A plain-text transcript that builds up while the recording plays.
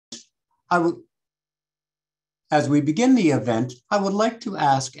As we begin the event, I would like to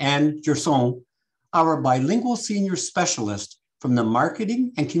ask Anne Gerson, our bilingual senior specialist from the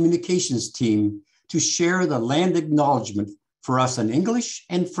marketing and communications team, to share the land acknowledgement for us in English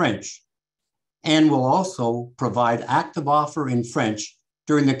and French. Anne will also provide active offer in French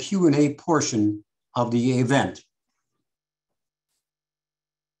during the Q&A portion of the event.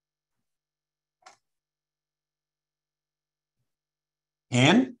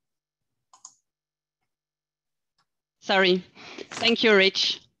 Anne? Sorry. Thank you,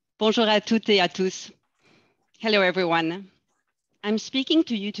 Rich. Bonjour à toutes et à tous. Hello, everyone. I'm speaking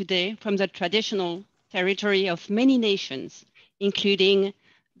to you today from the traditional territory of many nations, including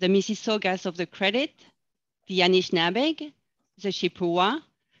the Mississaugas of the Credit, the Anishinaabeg, the Chippewa,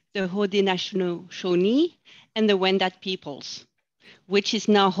 the Haudenosaunee, and the Wendat peoples, which is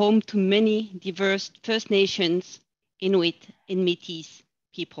now home to many diverse First Nations, Inuit, and Métis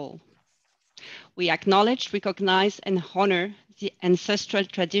people. We acknowledge, recognize, and honor the ancestral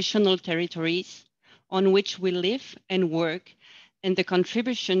traditional territories on which we live and work, and the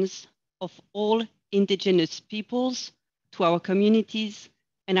contributions of all indigenous peoples to our communities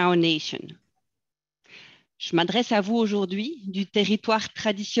and our nation. Je m'adresse à vous aujourd'hui du territoire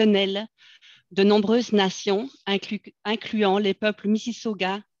traditionnel de nombreuses nations, incluant les peuples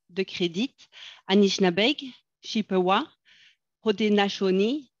Mississauga de Credit, Anishinaabeg, Chippewa,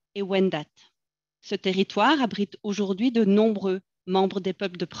 Haudenosaunee et Wendat. Ce territoire abrite aujourd'hui de nombreux membres des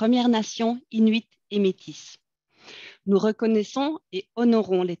peuples de Premières Nations, Inuits et Métis. Nous reconnaissons et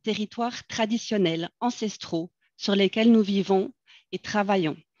honorons les territoires traditionnels ancestraux sur lesquels nous vivons et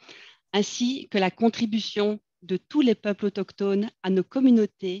travaillons, ainsi que la contribution de tous les peuples autochtones à nos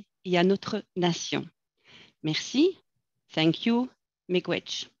communautés et à notre nation. Merci. Thank you.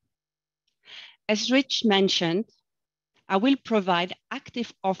 Miigwech. As Rich mentioned, I will provide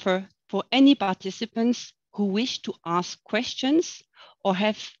active offer for any participants who wish to ask questions or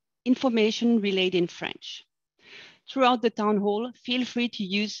have information relayed in French. Throughout the town hall, feel free to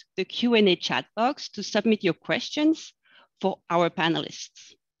use the Q&A chat box to submit your questions for our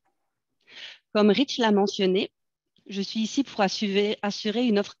panelists. Comme Rich l'a mentionné, je suis ici pour assurer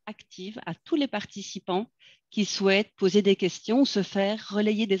une offre active à tous les participants qui souhaitent poser des questions ou se faire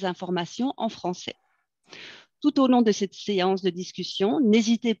relayer des informations en français. Tout au long de cette séance de discussion,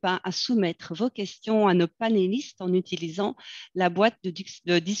 n'hésitez pas à soumettre vos questions à nos panélistes en utilisant la boîte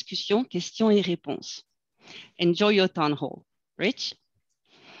de discussion questions et réponses. Enjoy your town hall. Rich?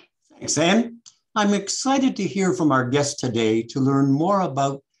 Thanks, Anne. I'm excited to hear from our guests today to learn more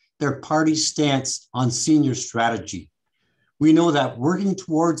about their party's stance on senior strategy. We know that working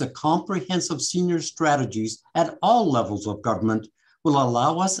towards a comprehensive senior strategies at all levels of government will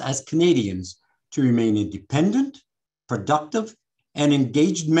allow us as Canadians to remain independent, productive, and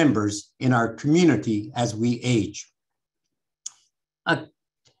engaged members in our community as we age.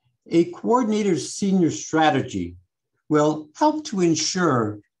 A coordinated senior strategy will help to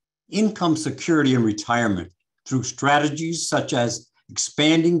ensure income security and retirement through strategies such as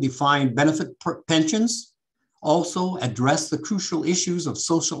expanding defined benefit pensions, also address the crucial issues of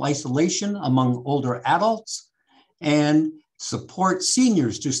social isolation among older adults, and support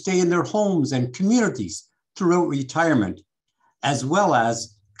seniors to stay in their homes and communities throughout retirement, as well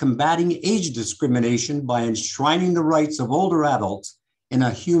as combating age discrimination by enshrining the rights of older adults in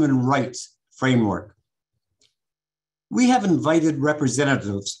a human rights framework. We have invited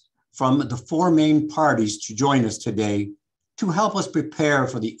representatives from the four main parties to join us today to help us prepare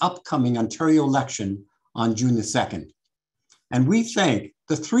for the upcoming Ontario election on June the 2nd. And we thank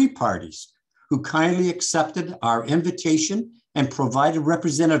the three parties who kindly accepted our invitation and provided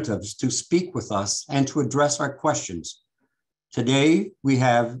representatives to speak with us and to address our questions. Today, we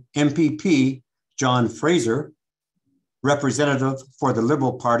have MPP John Fraser, representative for the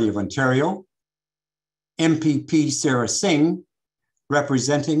Liberal Party of Ontario, MPP Sarah Singh,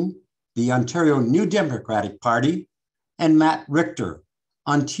 representing the Ontario New Democratic Party, and Matt Richter,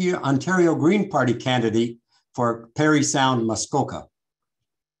 Ontario Green Party candidate for Parry Sound, Muskoka.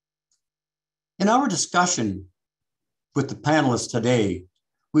 In our discussion with the panelists today,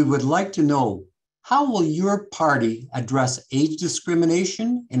 we would like to know, how will your party address age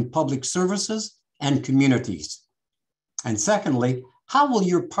discrimination in public services and communities? And secondly, how will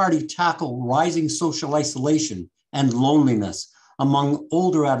your party tackle rising social isolation and loneliness among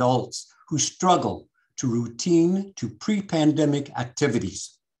older adults who struggle to routine to pre-pandemic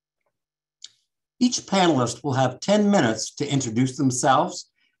activities? Each panelist will have 10 minutes to introduce themselves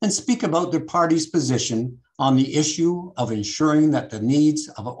and speak about their party's position on the issue of ensuring that the needs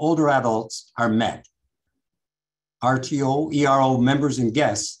of older adults are met. RTO, ERO members and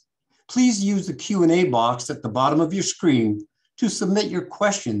guests Please use the Q&A box at the bottom of your screen to submit your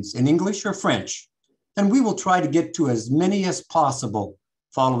questions in English or French, and we will try to get to as many as possible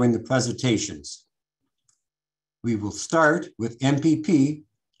following the presentations. We will start with MPP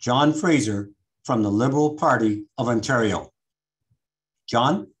John Fraser from the Liberal Party of Ontario.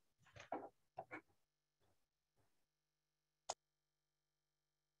 John?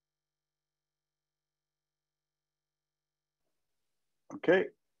 Okay.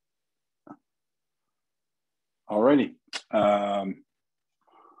 All righty.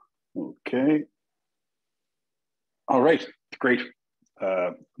 Okay. All right. Great.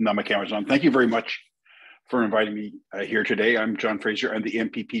 Now my camera's on. Thank you very much for inviting me here today. I'm John Fraser. I'm the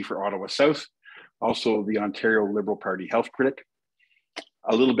MPP for Ottawa South, also the Ontario Liberal Party health critic.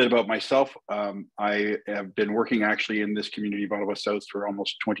 A little bit about myself. I have been working actually in this community of Ottawa South for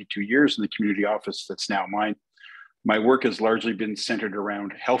almost 22 years in the community office that's now mine. My work has largely been centered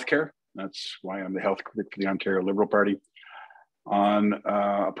around healthcare. That's why I'm the health critic for the Ontario Liberal Party. On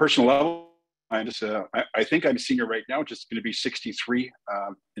a personal level, I think I'm senior right now, just going to be 63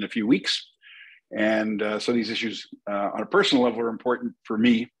 in a few weeks. And so these issues on a personal level are important for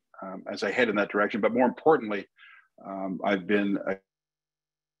me as I head in that direction. But more importantly, I've been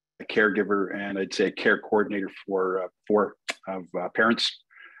a caregiver and I'd say a care coordinator for four parents.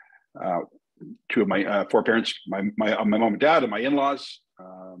 Two of my four parents, my mom and dad and my in-laws.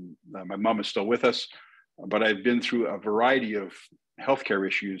 My mom is still with us, but I've been through a variety of healthcare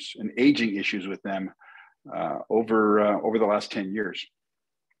issues and aging issues with them over the last 10 years.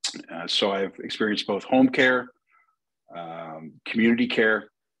 So I've experienced both home care, community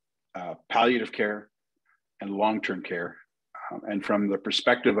care, palliative care, and long-term care. And from the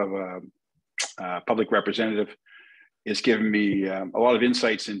perspective of a public representative, it's given me a lot of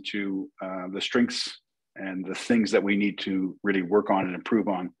insights into the strengths and the things that we need to really work on and improve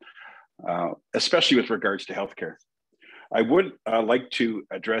on, especially with regards to healthcare. I would like to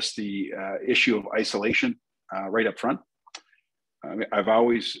address the issue of isolation right up front. I've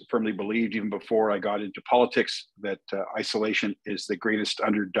always firmly believed, even before I got into politics, that isolation is the greatest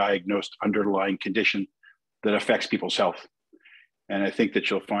underdiagnosed underlying condition that affects people's health. And I think that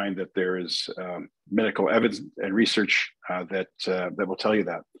you'll find that there is medical evidence and research that will tell you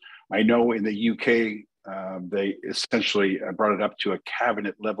that. I know in the UK, they essentially brought it up to a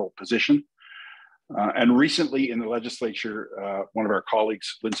cabinet level position. And recently in the legislature, one of our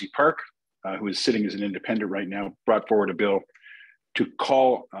colleagues, Lindsay Park, who is sitting as an independent right now, brought forward a bill to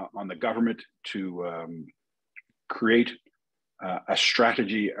call on the government to create a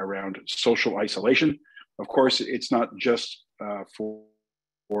strategy around social isolation. Of course, it's not just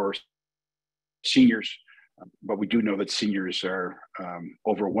for seniors, but we do know that seniors are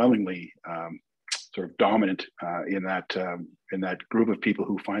overwhelmingly sort of dominant in that group of people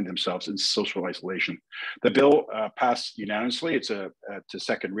who find themselves in social isolation. The bill passed unanimously. It's a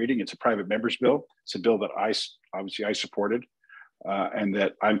second reading. It's a private member's bill. It's a bill that I supported and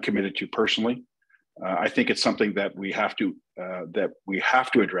that I'm committed to personally. I think it's something that we have to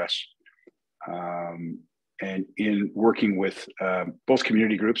address. And in working with both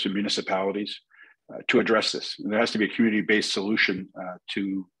community groups and municipalities to address this. And there has to be a community-based solution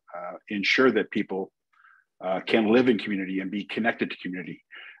to ensure that people can live in community and be connected to community.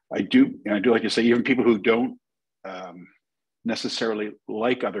 I do like to say, even people who don't necessarily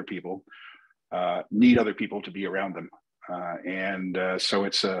like other people need other people to be around them. So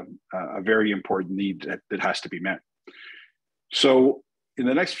it's a very important need that has to be met. So in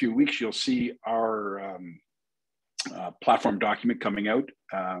the next few weeks, you'll see our platform document coming out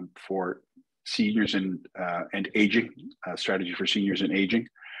for seniors and aging, strategy for seniors and aging.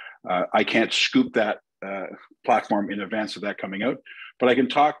 I can't scoop that platform in advance of that coming out, but I can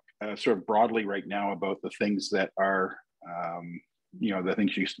talk sort of broadly right now about the things that are, the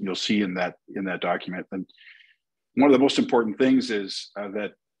things you'll see in that document. And one of the most important things is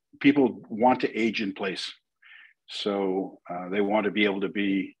that people want to age in place. So they want to be able to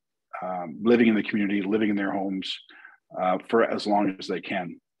be living in the community, living in their homes for as long as they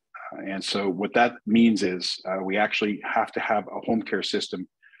can. And so what that means is we actually have to have a home care system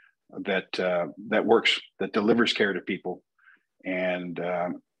that works, that delivers care to people, and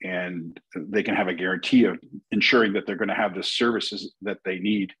they can have a guarantee of ensuring that they're going to have the services that they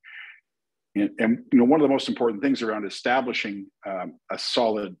need. And one of the most important things around establishing a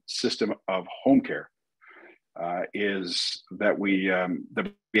solid system of home care is that we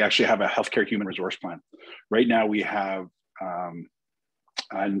actually have a healthcare human resource plan. Right now, we have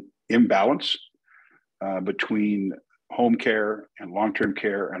an imbalance between home care and long-term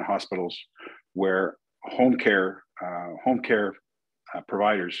care and hospitals, where home care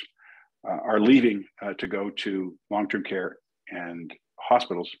providers are leaving to go to long-term care and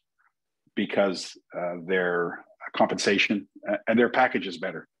hospitals because their compensation and their package is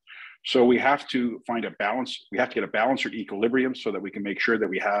better. So we have to find a balance. We have to get a balance or equilibrium so that we can make sure that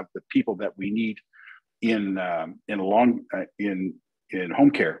we have the people that we need in home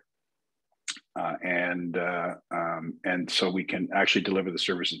care, and so we can actually deliver the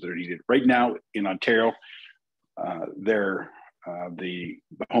services that are needed. Right now in Ontario, the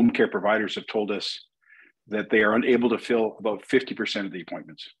home care providers have told us that they are unable to fill about 50% of the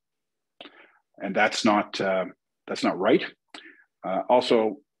appointments, and that's not right.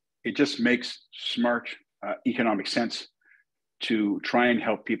 Also, it just makes smart economic sense to try and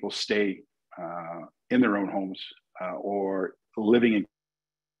help people stay in their own homes or living in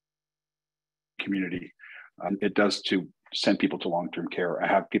community. It does to send people to long-term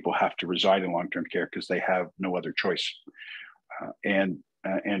care. People have to reside in long-term care because they have no other choice. And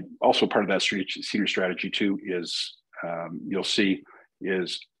also part of that senior strategy too is you'll see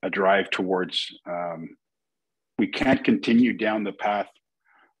is a drive towards we can't continue down the path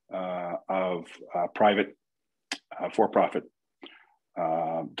of private for-profit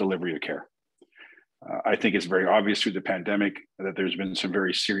delivery of care. I think it's very obvious through the pandemic that there's been some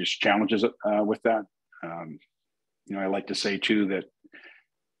very serious challenges with that. I like to say too that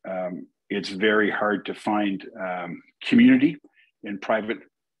it's very hard to find community in private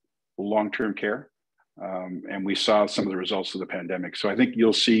long-term care. And we saw some of the results of the pandemic. So I think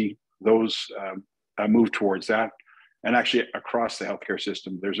you'll see those move towards that. And actually across the healthcare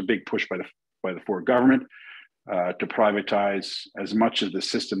system, there's a big push by the Ford government to privatize as much of the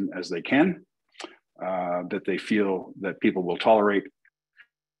system as they can, that they feel that people will tolerate.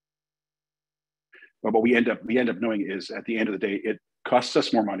 But what we end up knowing is at the end of the day, it costs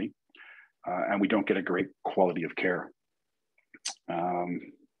us more money and we don't get a great quality of care.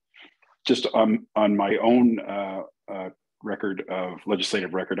 Just on my own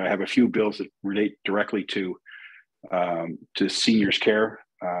legislative record, I have a few bills that relate directly to seniors care.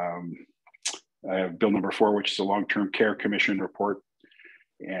 I have bill number 4, which is a long-term care commission report.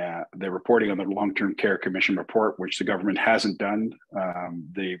 They're reporting on the long-term care commission report, which the government hasn't done.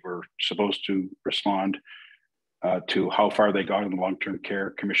 They were supposed to respond to how far they got in the long-term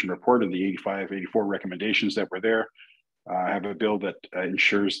care commission report and the 85, 84 recommendations that were there. I have a bill that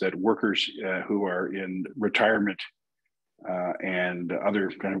ensures that workers who are in retirement and other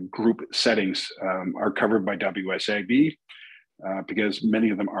kind of group settings are covered by WSIB because many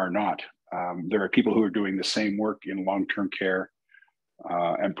of them are not. There are people who are doing the same work in long-term care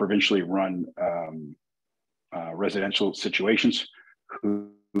and provincially run residential situations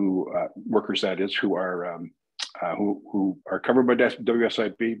who workers, that is, who are covered by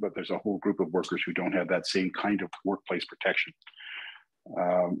WSIB, but there's a whole group of workers who don't have that same kind of workplace protection.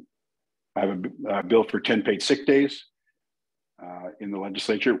 I have a bill for 10 paid sick days in the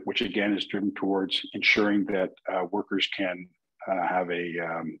legislature, which again is driven towards ensuring that workers can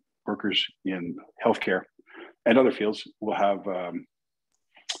workers in healthcare and other fields will have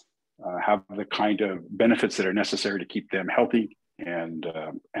the kind of benefits that are necessary to keep them healthy and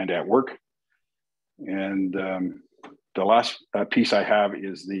at work. And the last piece I have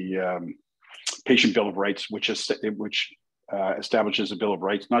is the Patient Bill of Rights, which establishes a Bill of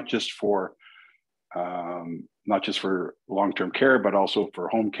Rights not just for long-term care, but also for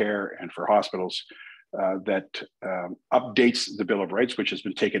home care and for hospitals. That updates the Bill of Rights, which has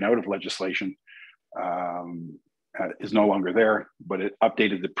been taken out of legislation, is no longer there, but it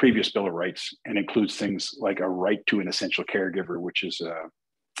updated the previous Bill of Rights and includes things like a right to an essential caregiver, which is a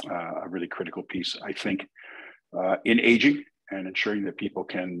really critical piece, I think, in aging and ensuring that people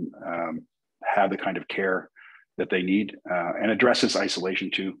can have the kind of care that they need, and addresses isolation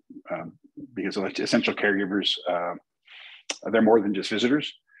too, because essential caregivers, they're more than just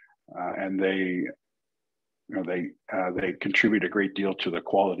visitors, and they contribute a great deal to the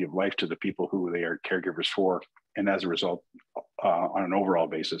quality of life to the people who they are caregivers for, and as a result, on an overall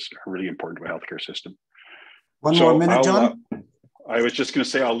basis, are really important to a healthcare system. One more minute, John. I was just going to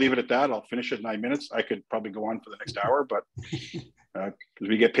say I'll leave it at that. I'll finish it in 9 minutes. I could probably go on for the next hour, but because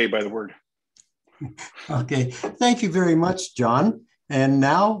we get paid by the word. Okay, thank you very much, John. And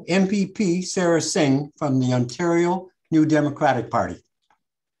now MPP Sarah Singh from the Ontario New Democratic Party.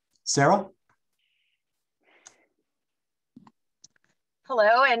 Sarah?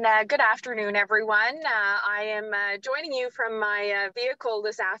 Hello and good afternoon, everyone. I am joining you from my vehicle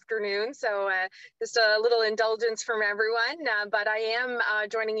this afternoon, so just a little indulgence from everyone, but I am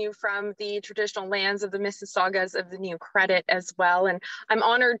joining you from the traditional lands of the Mississaugas of the New Credit as well, and I'm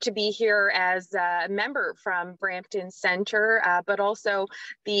honored to be here as a member from Brampton Centre, but also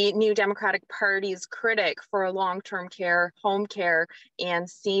the New Democratic Party's critic for long-term care, home care, and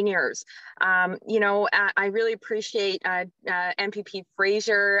seniors. You know, I really appreciate MPP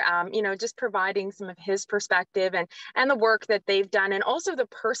Fraser, you know, just providing some of his perspective and the work that they've done, and also the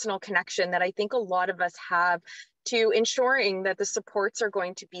personal connection that I think a lot of us have to ensuring that the supports are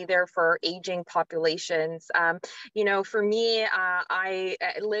going to be there for aging populations. You know, for me, I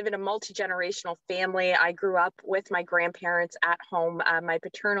live in a multi-generational family. I grew up with my grandparents at home. My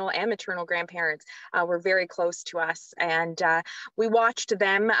paternal and maternal grandparents were very close to us, and we watched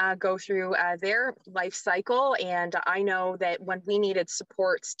them go through their life cycle. And I know that when we needed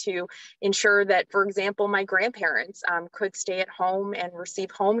supports to ensure that, for example, my grandparents could stay at home and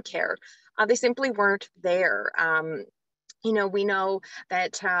receive home care, they simply weren't there. You know, we know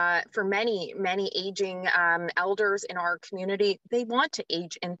that for many aging elders in our community, they want to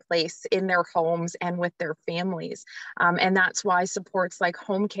age in place in their homes and with their families. And that's why supports like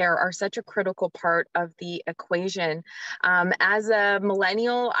home care are such a critical part of the equation. As a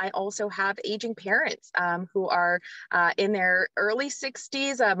millennial, I also have aging parents who are in their early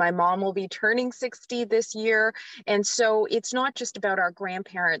 60s. My mom will be turning 60 this year. And so it's not just about our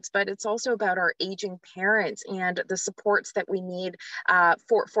grandparents, but it's also about our aging parents and the supports that we need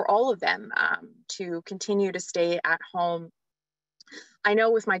for all of them to continue to stay at home. I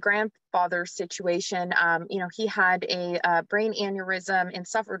know with my grandfather's situation, you know, he had a brain aneurysm and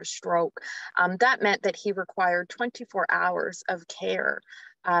suffered a stroke. That meant that he required 24 hours of care.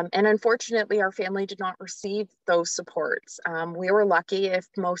 And unfortunately, our family did not receive those supports. We were lucky if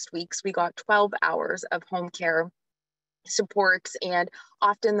most weeks we got 12 hours of home care supports, and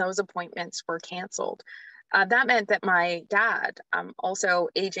often those appointments were canceled. That meant that my dad, also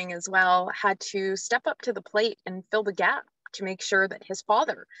aging as well, had to step up to the plate and fill the gap to make sure that his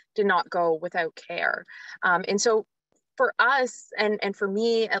father did not go without care. And so for us, and for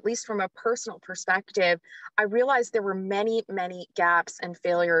me, at least from a personal perspective, I realized there were many gaps and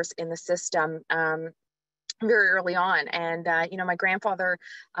failures in the system very early on. And, you know, my grandfather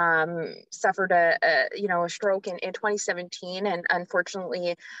suffered a stroke in 2017. And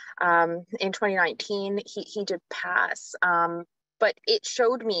unfortunately, in 2019, he did pass. But it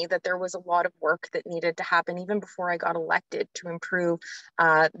showed me that there was a lot of work that needed to happen even before I got elected to improve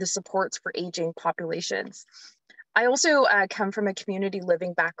the supports for aging populations. I also come from a community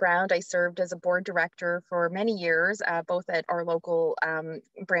living background. I served as a board director for many years, both at our local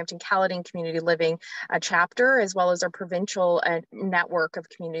Brampton Caledon Community Living chapter, as well as our provincial network of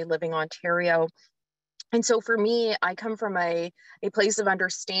Community Living Ontario. And so for me, I come from a place of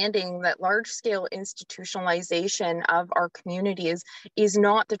understanding that large-scale institutionalization of our communities is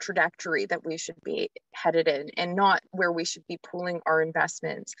not the trajectory that we should be headed in, and not where we should be pooling our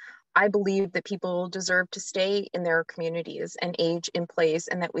investments. I believe that people deserve to stay in their communities and age in place,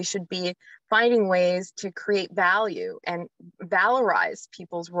 and that we should be finding ways to create value and valorize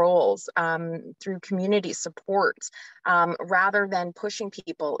people's roles through community supports, rather than pushing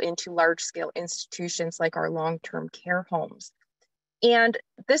people into large-scale institutions like our long-term care homes. And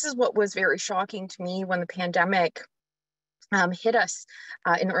this is what was very shocking to me when the pandemic hit us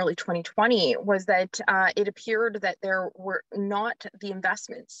in early 2020, was that it appeared that there were not the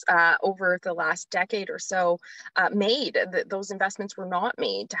investments over the last decade or so made. Those investments were not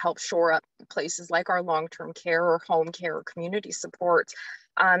made to help shore up places like our long-term care or home care or community supports.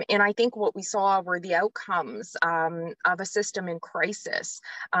 And I think what we saw were the outcomes of a system in crisis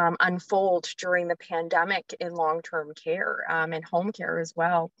unfold during the pandemic in long-term care and home care as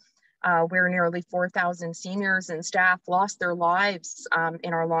well. Where nearly 4,000 seniors and staff lost their lives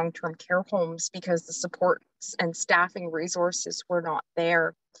in our long-term care homes because the supports and staffing resources were not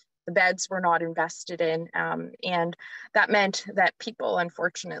there. The beds were not invested in, and that meant that people,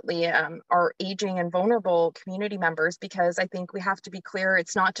 unfortunately, are aging and vulnerable community members, because I think we have to be clear,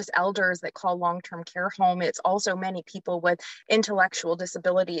 it's not just elders that call long-term care home, it's also many people with intellectual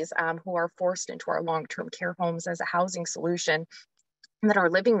disabilities who are forced into our long-term care homes as a housing solution, that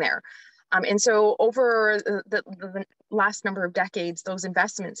are living there. And so over the last number of decades, those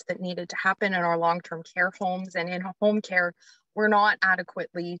investments that needed to happen in our long-term care homes and in home care were not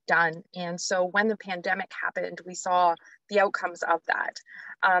adequately done. And so when the pandemic happened, we saw the outcomes of that.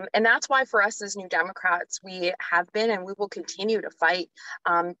 And that's why for us as New Democrats, we have been and we will continue to fight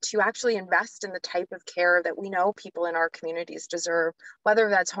to actually invest in the type of care that we know people in our communities deserve, whether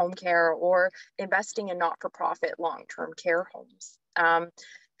that's home care or investing in not-for-profit long-term care homes.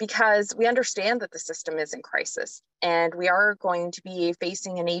 Because we understand that the system is in crisis and we are going to be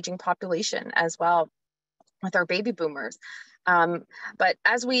facing an aging population as well with our baby boomers. But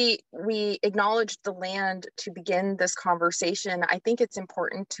as we acknowledge the land to begin this conversation, I think it's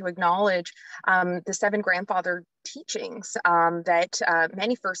important to acknowledge the 7 grandfather teachings that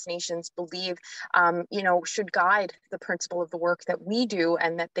many First Nations believe, should guide the principle of the work that we do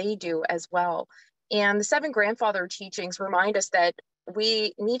and that they do as well. And the 7 grandfather teachings remind us that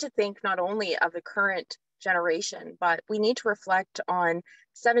we need to think not only of the current generation, but we need to reflect on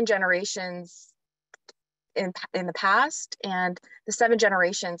 7 generations in the past and the 7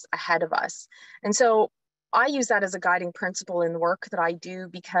 generations ahead of us. And so I use that as a guiding principle in the work that I do,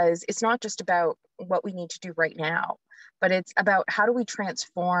 because it's not just about what we need to do right now, but it's about how do we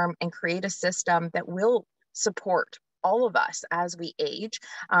transform and create a system that will support all of us as we age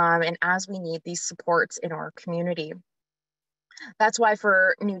and as we need these supports in our community. That's why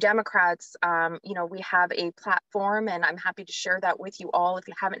for New Democrats, we have a platform, and I'm happy to share that with you all if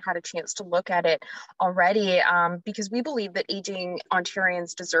you haven't had a chance to look at it already, because we believe that aging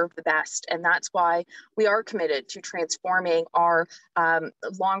Ontarians deserve the best. And that's why we are committed to transforming our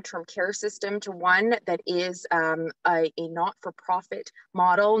long-term care system to one that is a not-for-profit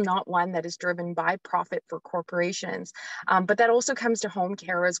model, not one that is driven by profit for corporations. But that also comes to home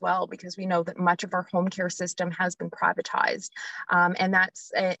care as well, because we know that much of our home care system has been privatized. And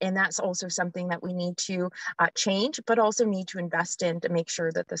that's also something that we need to change, but also need to invest in to make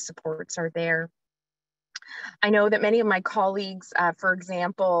sure that the supports are there. I know that many of my colleagues, for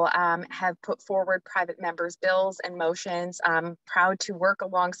example, have put forward private members' bills and motions. I'm proud to work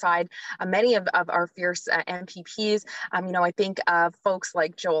alongside many of our fierce MPPs. I think of folks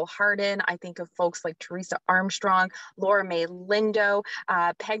like Joel Hardin. I think of folks like Teresa Armstrong, Laura May Lindo,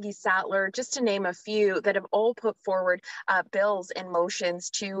 Peggy Sattler, just to name a few that have all put forward bills and motions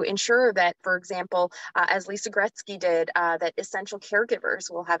to ensure that, for example, as Lisa Gretzky did, that essential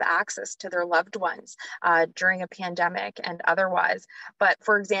caregivers will have access to their loved ones during a pandemic and otherwise. But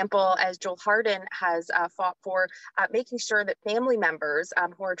for example, as Joel Hardin has fought for, making sure that family members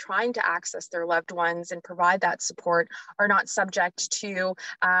who are trying to access their loved ones and provide that support are not subject to,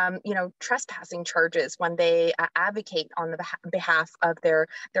 trespassing charges when they advocate on the behalf of their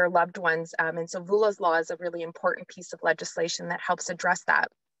loved ones. And so Vula's law is a really important piece of legislation that helps address that.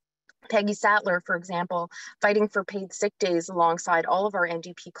 Peggy Sattler, for example, fighting for paid sick days alongside all of our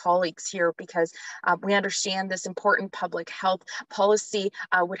NDP colleagues here, because we understand this important public health policy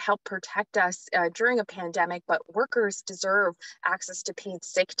would help protect us during a pandemic, but workers deserve access to paid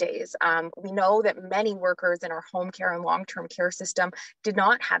sick days. We know that many workers in our home care and long-term care system did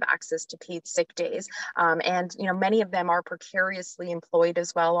not have access to paid sick days. And many of them are precariously employed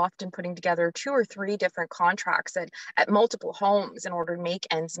as well, often putting together 2 or 3 different contracts at multiple homes in order to make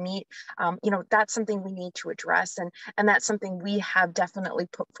ends meet. That's something we need to address, and that's something we have definitely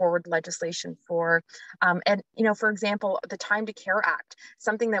put forward legislation for. For example, the Time to Care Act,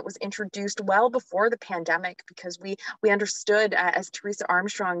 something that was introduced well before the pandemic, because we understood, as Teresa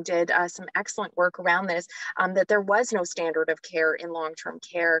Armstrong did some excellent work around this, that there was no standard of care in long-term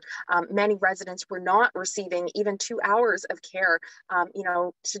care. Many residents were not receiving even 2 hours of care,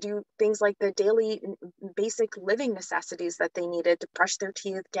 to do things like the daily basic living necessities that they needed to brush their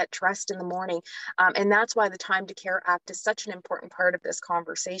teeth, get dressed in the morning. And that's why the Time to Care Act is such an important part of this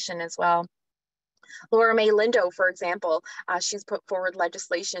conversation as well. Laura May Lindo, for example, she's put forward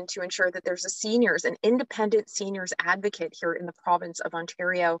legislation to ensure that there's an independent seniors advocate here in the province of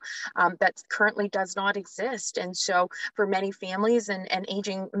Ontario that currently does not exist. And so for many families and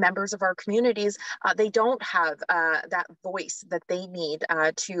aging members of our communities, they don't have that voice that they need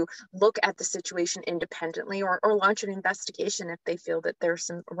to look at the situation independently or launch an investigation if they feel that there's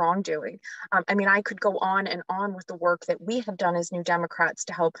some wrongdoing. I could go on and on with the work that we have done as New Democrats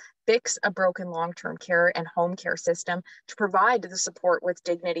to help fix a broken long-term care and home care system, to provide the support with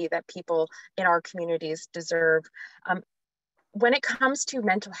dignity that people in our communities deserve. When it comes to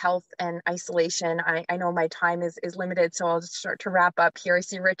mental health and isolation, I know my time is limited, so I'll just start to wrap up here. I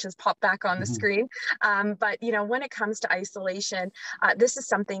see Rich has popped back on the screen. But, you know, when it comes to isolation, this is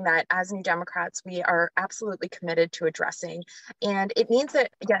something that as New Democrats, we are absolutely committed to addressing. And it means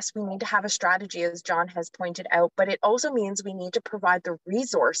that, yes, we need to have a strategy, as John has pointed out, but it also means we need to provide the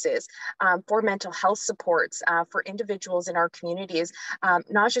resources for mental health supports for individuals in our communities,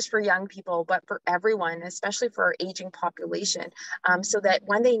 not just for young people, but for everyone, especially for our aging population. So that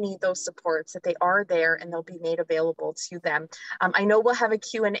when they need those supports, that they are there and they'll be made available to them. I know we'll have a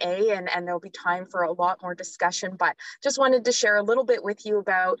Q&A and there'll be time for a lot more discussion, but just wanted to share a little bit with you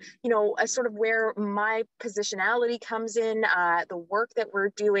about, you know, sort of where my positionality comes in, the work that we're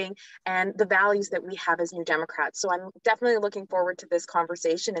doing, and the values that we have as New Democrats. So I'm definitely looking forward to this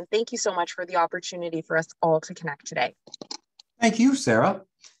conversation, and thank you so much for the opportunity for us all to connect today. Thank you, Sarah.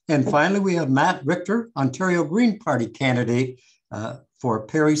 And finally, we have Matt Richter, Ontario Green Party candidate for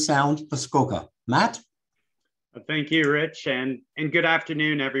Parry Sound, Muskoka. Matt? Thank you, Rich, and good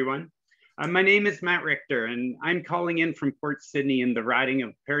afternoon, everyone. My name is Matt Richter, and I'm calling in from Port Sydney in the riding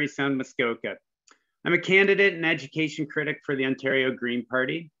of Parry Sound, Muskoka. I'm a candidate and education critic for the Ontario Green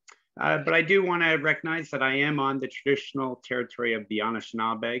Party, but I do want to recognize that I am on the traditional territory of the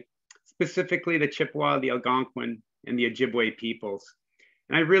Anishinaabe, specifically the Chippewa, the Algonquin, and the Ojibwe peoples.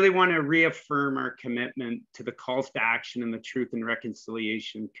 And I really want to reaffirm our commitment to the calls to action in the Truth and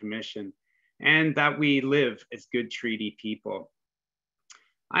Reconciliation Commission, and that we live as good treaty people.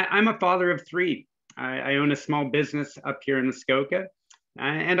 I'm a father of three. I own a small business up here in Muskoka,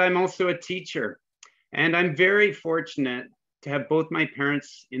 and I'm also a teacher. And I'm very fortunate to have both my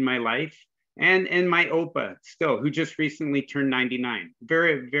parents in my life and my Opa still, who just recently turned 99.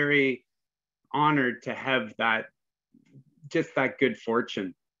 Very, very honored to have that, just that good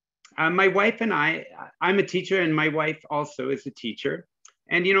fortune. My wife and I'm a teacher, and my wife also is a teacher.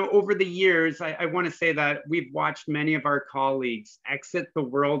 And, you know, over the years, I want to say that we've watched many of our colleagues exit the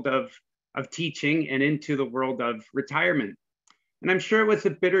world of teaching and into the world of retirement. And I'm sure it was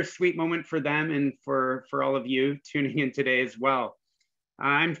a bittersweet moment for them and for all of you tuning in today as well.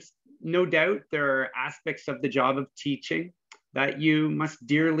 I'm no doubt there are aspects of the job of teaching that you must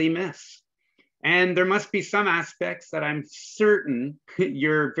dearly miss. And there must be some aspects that I'm certain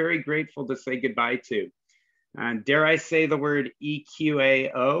you're very grateful to say goodbye to. Dare I say the word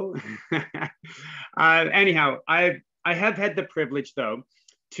EQAO? Anyhow, I have had the privilege, though,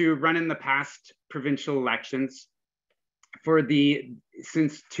 to run in the past provincial elections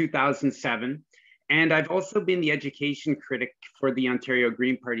since 2007. And I've also been the education critic for the Ontario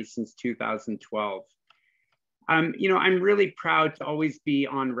Green Party since 2012. You know, I'm really proud to always be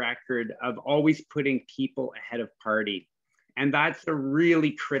on record of always putting people ahead of party. And that's a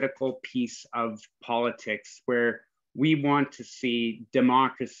really critical piece of politics, where we want to see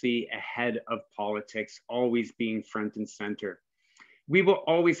democracy ahead of politics, always being front and center. We will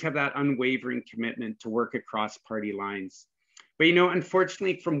always have that unwavering commitment to work across party lines. But, you know,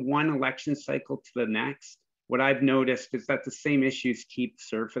 unfortunately, from one election cycle to the next, what I've noticed is that the same issues keep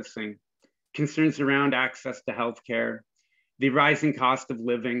surfacing. Concerns around access to healthcare, the rising cost of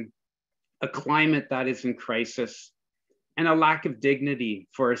living, a climate that is in crisis, and a lack of dignity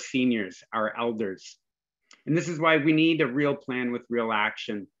for our seniors, our elders. And this is why we need a real plan with real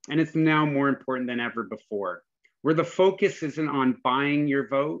action. And it's now more important than ever before, where the focus isn't on buying your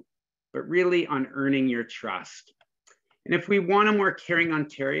vote, but really on earning your trust. And if we want a more caring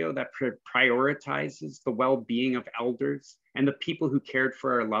Ontario that prioritizes the well-being of elders and the people who cared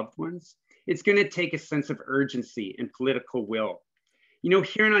for our loved ones, it's going to take a sense of urgency and political will. You know,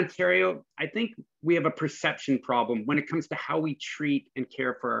 here in Ontario, I think we have a perception problem when it comes to how we treat and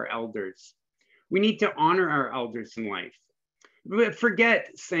care for our elders. We need to honor our elders in life. But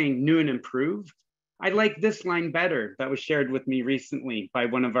forget saying new and improved. I like this line better that was shared with me recently by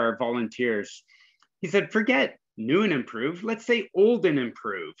one of our volunteers. He said, forget new and improved, let's say old and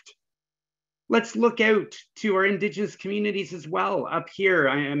improved. Let's look out to our Indigenous communities as well. Up here,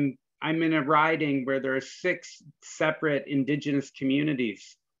 I'm in a riding where there are 6 separate Indigenous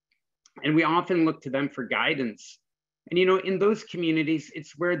communities, and we often look to them for guidance. And, you know, in those communities,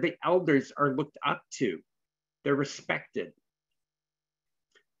 it's where the elders are looked up to. They're respected.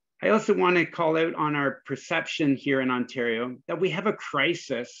 I also want to call out on our perception here in Ontario that we have a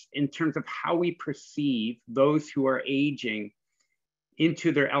crisis in terms of how we perceive those who are aging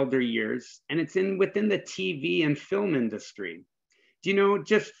into their elder years, and it's within the TV and film industry. Do you know,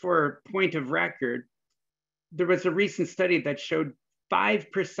 just for point of record, there was a recent study that showed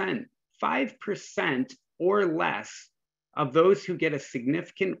 5% or less of those who get a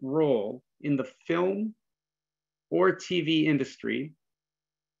significant role in the film or TV industry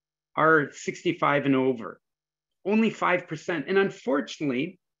are 65 and over, only 5%. And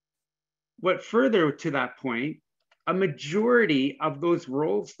unfortunately, what further to that point, a majority of those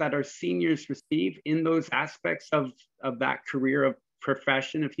roles that our seniors receive in those aspects of that career of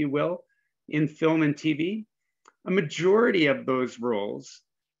profession, if you will, in film and TV, a majority of those roles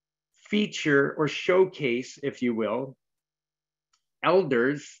feature or showcase, if you will,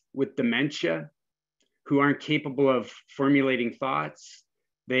 elders with dementia who aren't capable of formulating thoughts.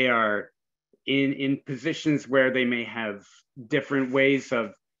 They are in positions where they may have different ways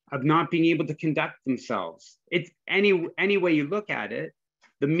of not being able to conduct themselves. It's any way you look at it,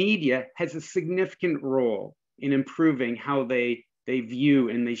 the media has a significant role in improving how they view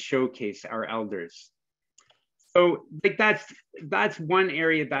and they showcase our elders. So like that's one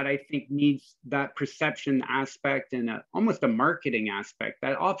area that I think needs that perception aspect and almost a marketing aspect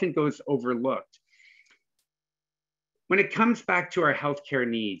that often goes overlooked. When it comes back to our healthcare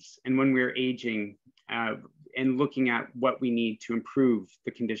needs and when we're aging and looking at what we need to improve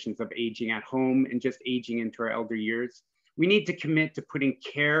the conditions of aging at home and just aging into our elder years, we need to commit to putting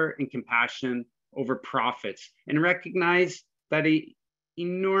care and compassion over profits and recognize that an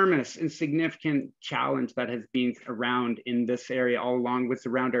enormous and significant challenge that has been around in this area all along was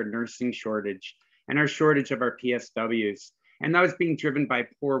around our nursing shortage and our shortage of our PSWs. And that was being driven by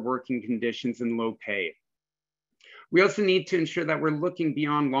poor working conditions and low pay. We also need to ensure that we're looking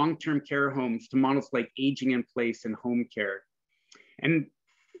beyond long-term care homes to models like aging in place and home care. And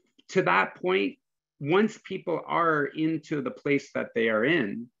to that point, once people are into the place that they are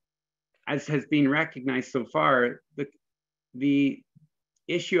in, as has been recognized so far, the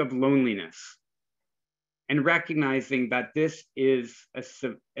issue of loneliness and recognizing that this is a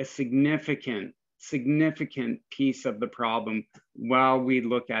significant piece of the problem while we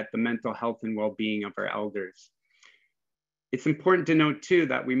look at the mental health and well-being of our elders. It's important to note too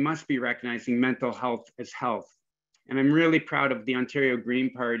that we must be recognizing mental health as health. And I'm really proud of the Ontario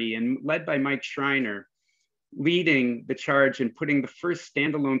Green Party and led by Mike Schreiner, leading the charge and putting the first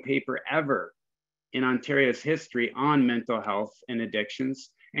standalone paper ever in Ontario's history on mental health and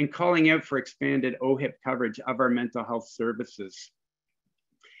addictions and calling out for expanded OHIP coverage of our mental health services.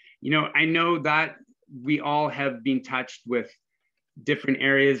 You know, I know that we all have been touched with different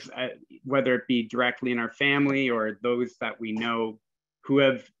areas, whether it be directly in our family or those that we know who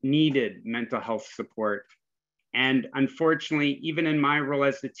have needed mental health support. And unfortunately, even in my role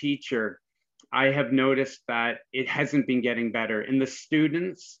as a teacher, I have noticed that it hasn't been getting better. And the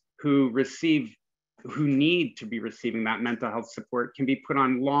students who need to be receiving that mental health support can be put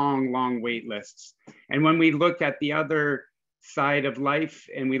on long wait lists. And when we look at the other side of life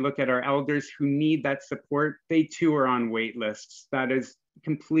and we look at our elders who need that support, they too are on wait lists. That is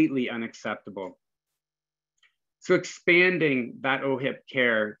completely unacceptable. So expanding that OHIP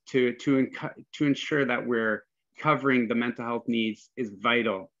care to ensure that we're covering the mental health needs is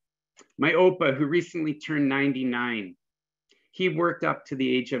vital. My Opa, who recently turned 99, he worked up to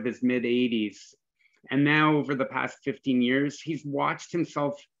the age of his mid-80s. And now over the past 15 years, he's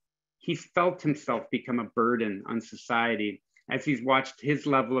felt himself become a burden on society as he's watched his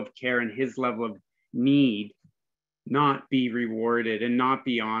level of care and his level of need not be rewarded and not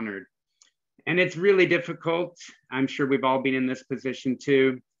be honored. And it's really difficult. I'm sure we've all been in this position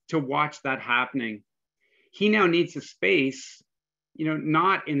too, to watch that happening. He now needs a space, you know,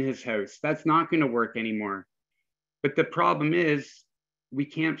 not in his house. That's not going to work anymore. But the problem is we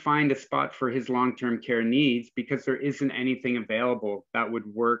can't find a spot for his long-term care needs because there isn't anything available that would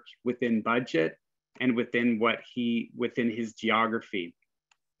work within budget and within his geography.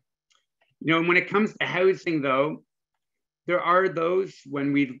 You know, and when it comes to housing though, there are those,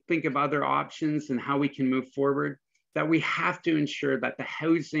 when we think of other options and how we can move forward, that we have to ensure that the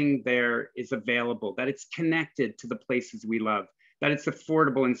housing there is available, that it's connected to the places we love, that it's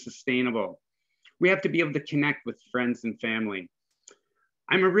affordable and sustainable. We have to be able to connect with friends and family.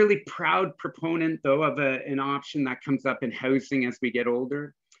 I'm a really proud proponent though of an option that comes up in housing as we get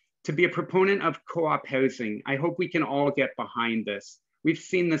older, to be a proponent of co-op housing. I hope we can all get behind this. We've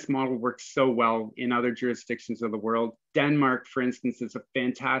seen this model work so well in other jurisdictions of the world. Denmark, for instance, is a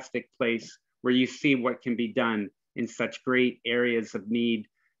fantastic place where you see what can be done in such great areas of need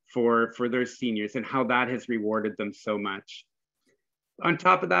for their seniors and how that has rewarded them so much. On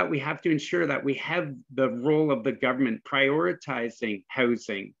top of that, we have to ensure that we have the role of the government prioritizing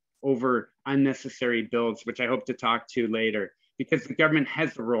housing over unnecessary builds, which I hope to talk to later, because the government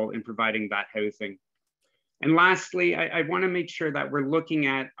has a role in providing that housing. And lastly, I want to make sure that we're looking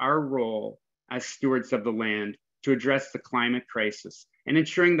at our role as stewards of the land to address the climate crisis. and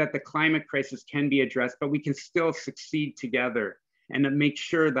ensuring that the climate crisis can be addressed, but we can still succeed together and to make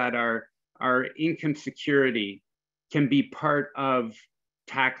sure that our income security can be part of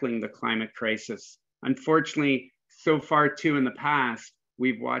tackling the climate crisis. Unfortunately, so far too in the past,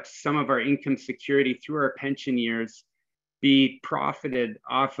 we've watched some of our income security through our pension years be profited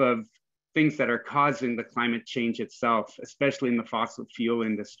off of things that are causing the climate change itself, especially in the fossil fuel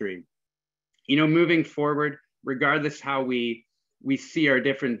industry. You know, moving forward, regardless how we see our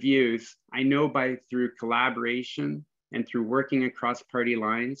different views, I know through collaboration and through working across party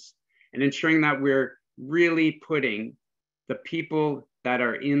lines and ensuring that we're really putting the people that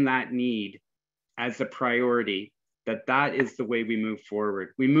are in that need as a priority, that is the way we move forward.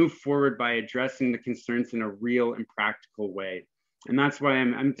 We move forward by addressing the concerns in a real and practical way. And that's why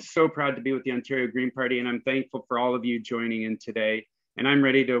I'm so proud to be with the Ontario Green Party, and I'm thankful for all of you joining in today. And I'm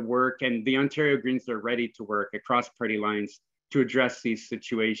ready to work, and the Ontario Greens are ready to work across party lines to address these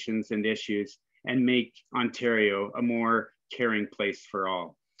situations and issues and make Ontario a more caring place for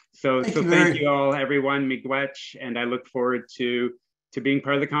all. So thank you all, everyone, miigwech, and I look forward to being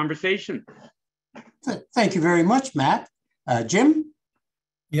part of the conversation. Thank you very much, Matt. Jim?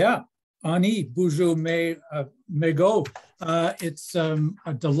 Yeah, Ani Boujou Mego. It's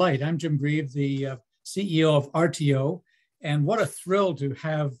a delight. I'm Jim Grieve, the CEO of RTO, and what a thrill to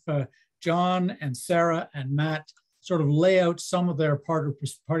have John and Sarah and Matt sort of lay out some of their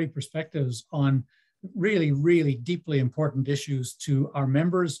party perspectives on really, really deeply important issues to our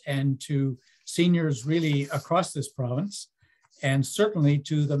members and to seniors really across this province, and certainly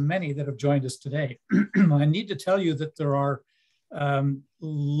to the many that have joined us today. I need to tell you that there are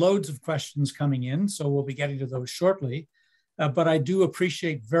loads of questions coming in, so we'll be getting to those shortly. But I do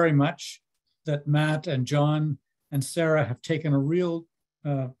appreciate very much that Matt and John and Sarah have taken a real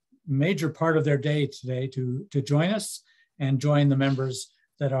major part of their day today to join us and join the members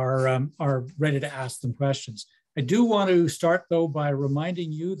that are ready to ask them questions. I do want to start, though, by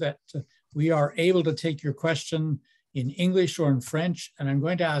reminding you that we are able to take your question in English or in French, and I'm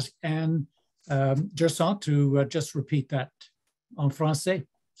going to ask Anne Gersant to just repeat that en français,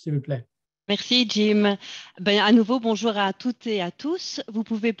 s'il vous plaît. Merci Jim. À nouveau, bonjour à toutes et à tous. Vous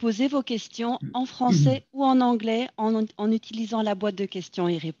pouvez poser vos questions en français ou en anglais en utilisant la boîte de questions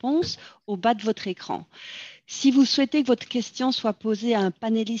et réponses au bas de votre écran. Si vous souhaitez que votre question soit posée à un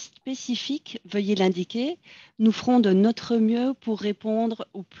panéliste spécifique, veuillez l'indiquer. Nous ferons de notre mieux pour répondre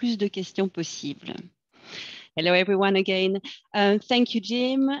au plus de questions possibles. Hello, everyone, again. Thank you,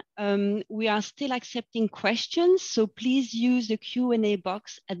 Jim. We are still accepting questions, so please use the Q&A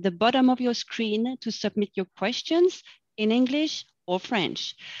box at the bottom of your screen to submit your questions in English or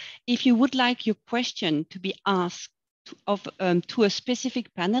French. If you would like your question to be asked to a specific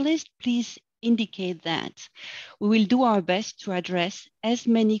panelist, please indicate that. We will do our best to address as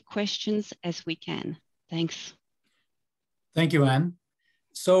many questions as we can. Thanks. Thank you, Anne.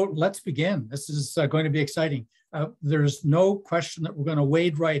 So let's begin. This is going to be exciting. There's no question that we're going to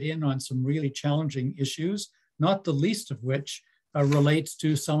wade right in on some really challenging issues, not the least of which relates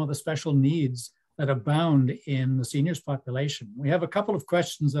to some of the special needs that abound in the seniors population. We have a couple of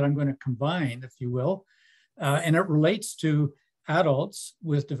questions that I'm going to combine, if you will, and it relates to adults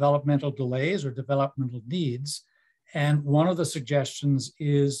with developmental delays or developmental needs. And one of the suggestions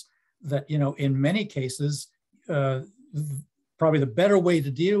is that, you know, in many cases, probably the better way to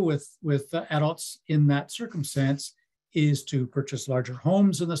deal with adults in that circumstance is to purchase larger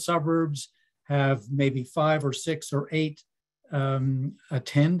homes in the suburbs, have maybe 5 or 6 or 8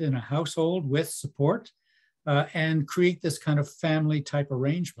 attend in a household with support, and create this kind of family type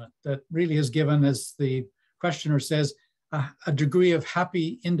arrangement that really has given, as the questioner says, a degree of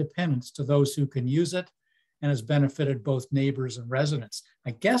happy independence to those who can use it, and has benefited both neighbors and residents. I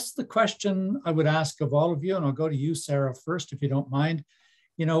guess the question I would ask of all of you, and I'll go to you, Sarah, first, if you don't mind,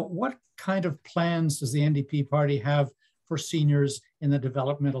 you know, what kind of plans does the NDP party have for seniors in the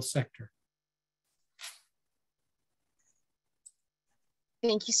developmental sector?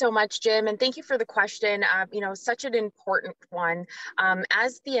 Thank you so much, Jim, and thank you for the question. You know, such an important one.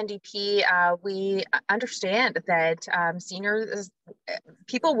 As the NDP, we understand that seniors,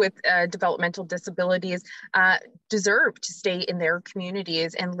 people with developmental disabilities deserve to stay in their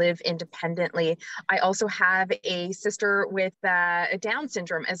communities and live independently. I also have a sister with Down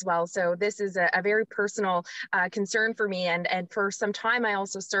syndrome as well, so this is a very personal concern for me. And for some time, I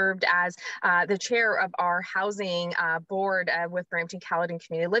also served as the chair of our housing board with Brampton-Caledon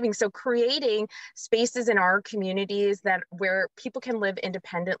Community Living. So creating spaces in our communities where people can live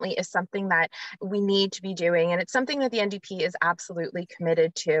independently is something that we need to be doing, and it's something that the NDP is absolutely absolutely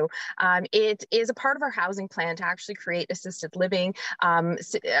committed to. It is a part of our housing plan to actually create assisted living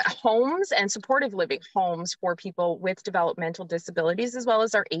homes and supportive living homes for people with developmental disabilities, as well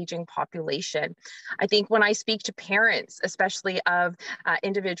as our aging population. I think when I speak to parents, especially of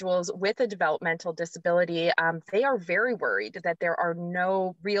individuals with a developmental disability, they are very worried that there are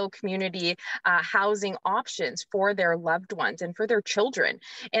no real community housing options for their loved ones and for their children.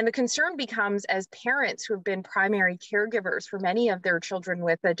 And the concern becomes, as parents who have been primary caregivers for many of their children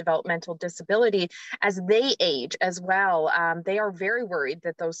with a developmental disability, as they age as well, they are very worried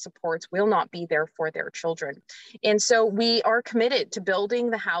that those supports will not be there for their children. And so we are committed to building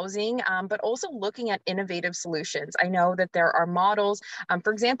the housing, but also looking at innovative solutions. I know that there are models,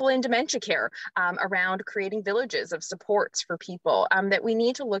 for example, in dementia care, around creating villages of supports for people, that we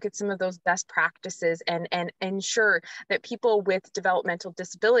need to look at some of those best practices and ensure that people with developmental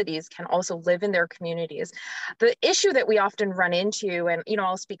disabilities can also live in their communities. The issue that we often run into, and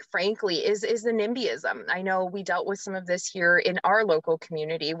I'll speak frankly, is the NIMBYism. I know we dealt with some of this here in our local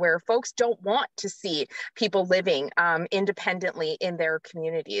community, where folks don't want to see people living independently in their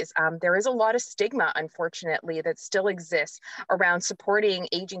communities. There is a lot of stigma, unfortunately, that still exists around supporting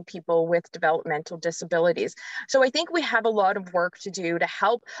aging people with developmental disabilities. So I think we have a lot of work to do to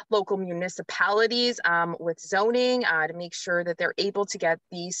help local municipalities with zoning, to make sure that they're able to get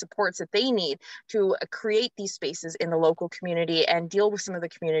the supports that they need to create these spaces in the local community and deal with some of the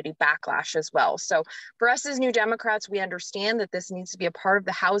community backlash as well. So for us as New Democrats, we understand that this needs to be a part of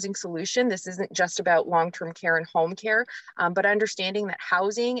the housing solution. This isn't just about long-term care and home care, but understanding that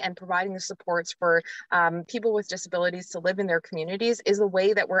housing and providing the supports for people with disabilities to live in their communities is the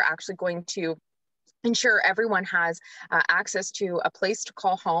way that we're actually going to ensure everyone has access to a place to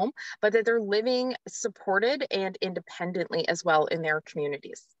call home, but that they're living supported and independently as well in their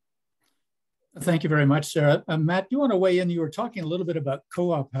communities. Thank you very much, Sarah. Matt, you want to weigh in? You were talking a little bit about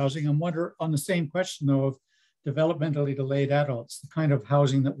co-op housing. I'm wondering on the same question, though, of developmentally delayed adults, the kind of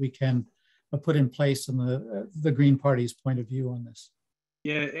housing that we can put in place and the Green Party's point of view on this.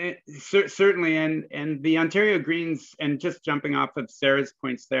 Yeah, certainly. And the Ontario Greens, and just jumping off of Sarah's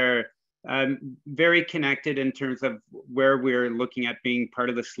points there, very connected in terms of where we're looking at being part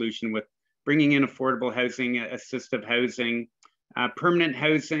of the solution with bringing in affordable housing, assistive housing, permanent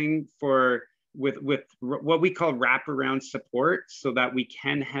housing with what we call wraparound support, so that we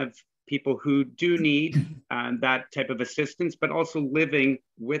can have people who do need that type of assistance, but also living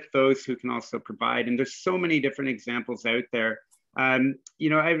with those who can also provide. And there's so many different examples out there. I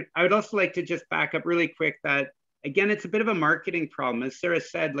would also like to just back up really quick that, again, it's a bit of a marketing problem. As Sarah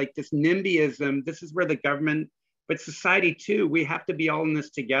said, like this NIMBYism, this is where the government, but society too, we have to be all in this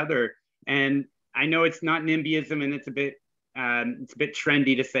together. And I know it's not NIMBYism, and it's a bit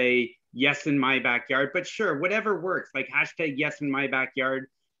trendy to say yes in my backyard, but sure, whatever works, like hashtag yes in my backyard.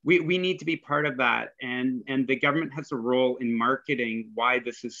 We need to be part of that. And the government has a role in marketing why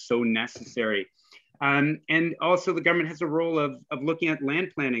this is so necessary. And also the government has a role of looking at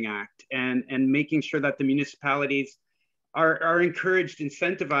Land Planning Act and making sure that the municipalities are encouraged,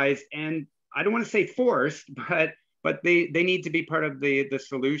 incentivized, and I don't want to say forced, but they need to be part of the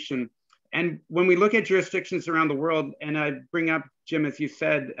solution. And when we look at jurisdictions around the world, and I bring up, Jim, as you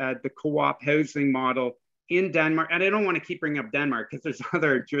said, the co-op housing model in Denmark, and I don't want to keep bringing up Denmark because there's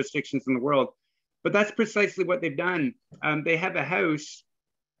other jurisdictions in the world, but that's precisely what they've done. They have a house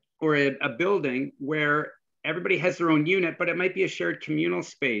or a building where everybody has their own unit, but it might be a shared communal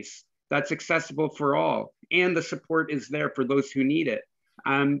space that's accessible for all. And the support is there for those who need it.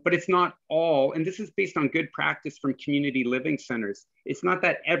 But it's not all, and this is based on good practice from community living centers. It's not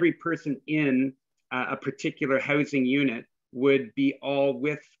that every person in a particular housing unit would be all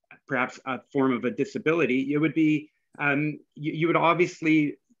with perhaps a form of a disability. It would be, you would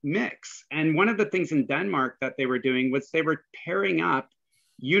obviously mix. And one of the things in Denmark that they were doing was they were pairing up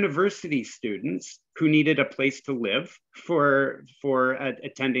university students who needed a place to live for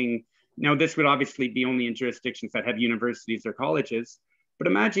attending. Now, this would obviously be only in jurisdictions that have universities or colleges, but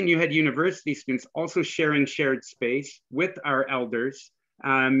imagine you had university students also sharing shared space with our elders.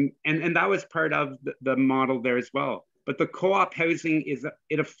 And that was part of the model there as well. But the co-op housing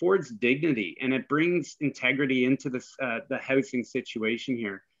it affords dignity and it brings integrity into this, the housing situation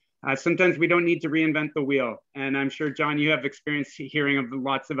here. Sometimes we don't need to reinvent the wheel. And I'm sure, John, you have experience hearing of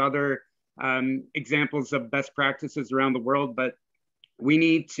lots of other examples of best practices around the world, but we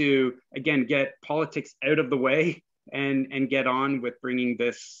need to, again, get politics out of the way and get on with bringing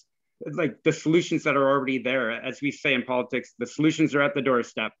this, like the solutions that are already there. As we say in politics, the solutions are at the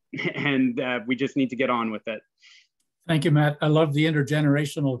doorstep and we just need to get on with it. Thank you, Matt. I love the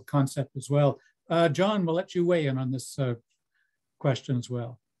intergenerational concept as well. John, we'll let you weigh in on this question as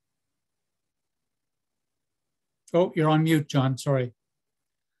well. Oh, you're on mute, John, sorry.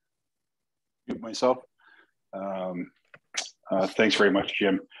 Myself. Thanks very much,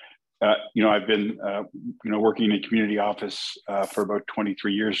 Jim. I've been, working in a community office for about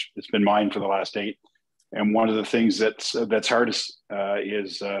 23 years. It's been mine for the last 8. And one of the things that's hardest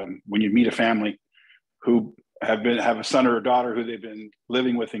is when you meet a family who have a son or a daughter who they've been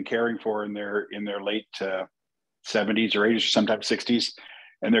living with and caring for in their late 70s or 80s, or sometimes 60s,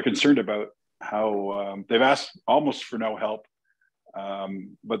 and they're concerned about how they've asked almost for no help,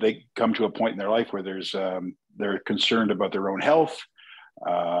 but they come to a point in their life where they're concerned about their own health,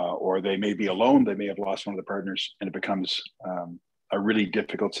 or they may be alone, they may have lost one of the partners, and it becomes a really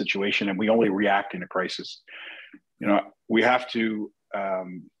difficult situation, and we only react in a crisis. We have to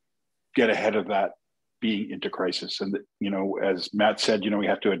get ahead of that being into crisis. And, as Matt said, we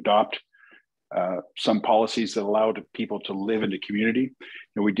have to adopt some policies that allow people to live in the community.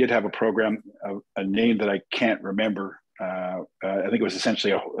 We did have a program, a name that I can't remember. I think it was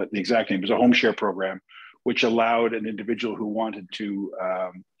essentially the exact name. It was a home share program, which allowed an individual who wanted to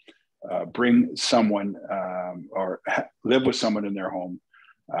bring someone or live with someone in their home,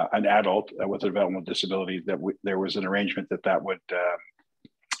 an adult with a developmental disability, there was an arrangement that would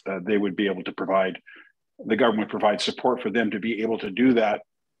they would be able to provide, the government would provide support for them to be able to do that.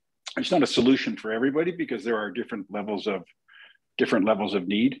 It's not a solution for everybody because there are different levels of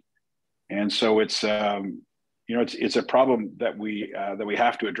need, and so it's it's a problem that we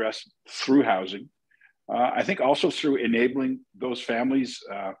have to address through housing. I think also through enabling those families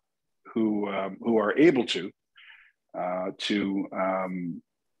who are able to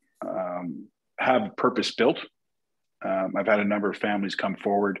have purpose built. I've had a number of families come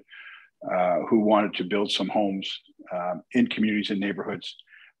forward who wanted to build some homes in communities and neighborhoods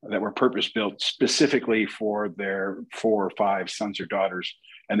that were purpose built specifically for their 4 or 5 sons or daughters,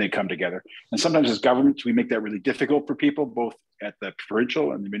 and they come together. And sometimes as governments, we make that really difficult for people, both at the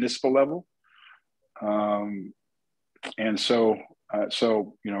provincial and the municipal level. And so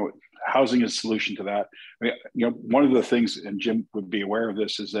housing is a solution to that. One of the things, and Jim would be aware of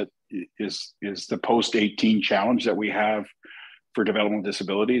this, is that is the post-18 challenge that we have for developmental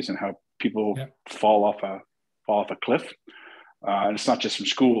disabilities and how people fall off a cliff. And it's not just from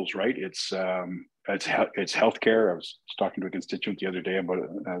schools, right? It's healthcare. I was talking to a constituent the other day about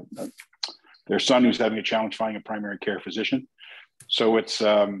their son who's having a challenge finding a primary care physician. So it's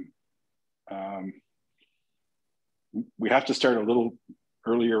we have to start a little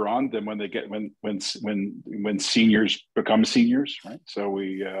earlier on than when they get when seniors become seniors, right? So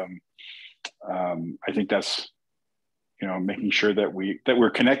we I think that's making sure that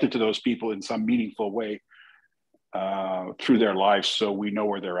we're connected to those people in some meaningful way through their lives, so we know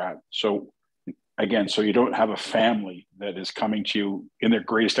where they're at. So again, so you don't have a family that is coming to you in their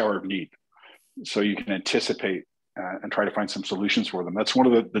greatest hour of need, so you can anticipate and try to find some solutions for them. That's one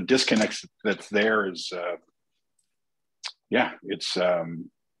of the disconnects that's there. Is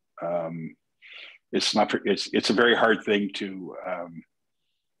it's a very hard thing to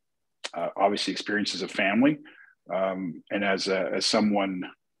obviously experience as a family, and as someone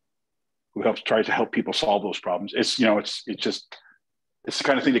who tries to help people solve those problems. It's the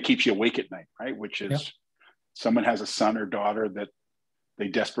kind of thing that keeps you awake at night, right? Which is someone has a son or daughter that they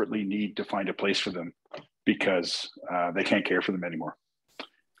desperately need to find a place for them because they can't care for them anymore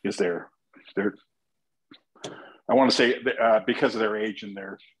because they're I want to say because of their age and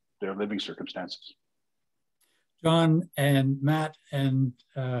their living circumstances. John and Matt and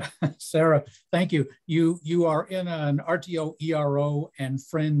Sarah, thank you. You are in an RTO, ERO, and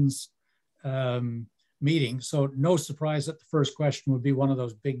Friends meeting, so no surprise that the first question would be one of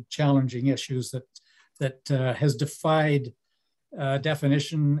those big challenging issues that has defied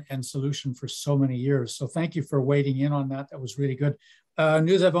definition and solution for so many years. So thank you for wading in on that. That was really good.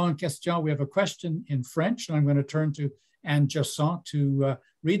 Nous avons une question. We have a question in French, and I'm going to turn to Anne Jasson to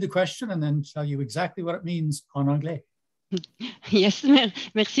read the question and then tell you exactly what it means en anglais. Yes,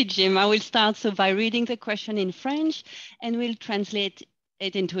 merci Jim. I will start by reading the question in French and we'll translate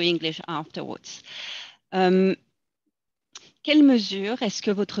it into English afterwards. Quelles mesures est-ce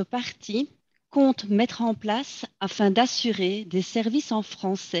que votre parti compte mettre en place afin d'assurer des services en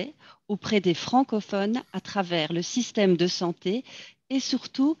français auprès des francophones à travers le système de santé et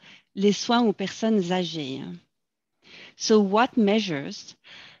surtout les soins aux personnes âgées? So what measures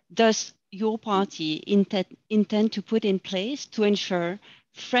does your party intend to put in place to ensure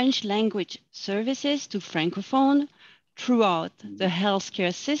French language services to francophones throughout the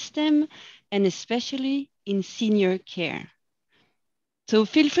healthcare system and especially in senior care? So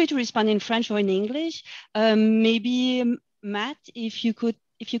feel free to respond in French or in English. Maybe Matt, if you could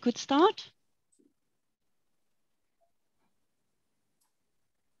start.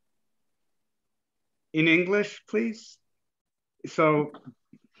 In English, please. So,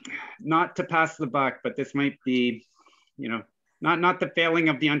 not to pass the buck, but this might be, you know, not the failing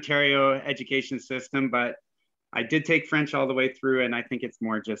of the Ontario education system, but I did take French all the way through, and I think it's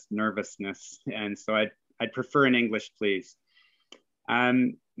more just nervousness. And so I'd prefer in English, please.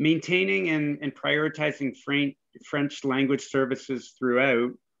 Maintaining and prioritizing French language services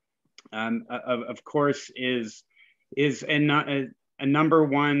throughout, of course, is a number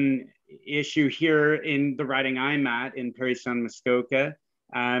one issue here in the riding I'm at in Parry-Saint-Muskoka,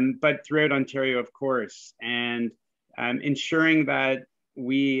 but throughout Ontario, of course, and ensuring that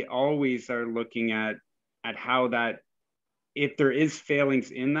we always are looking at how that, if there is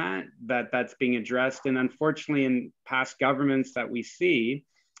failings in that's being addressed. And unfortunately, in past governments that we see,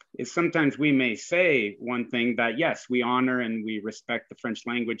 is sometimes we may say one thing that, yes, we honor and we respect the French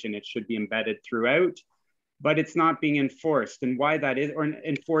language and it should be embedded throughout, but it's not being enforced. And why that is, or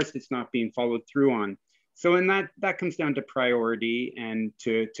enforced, it's not being followed through on. So in that comes down to priority and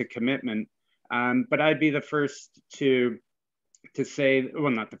to commitment. But I'd be the first to say,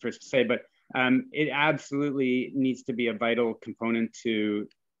 well, not the first to say, but it absolutely needs to be a vital component to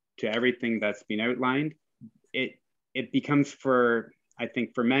everything that's been outlined. It becomes, for, I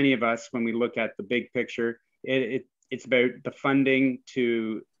think, for many of us, when we look at the big picture, it's about the funding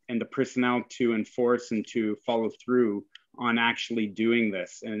and the personnel to enforce and to follow through on actually doing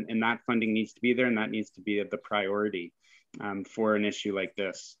this. And that funding needs to be there, and that needs to be the priority for an issue like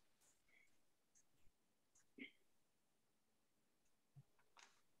this.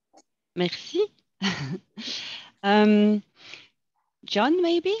 Merci. John,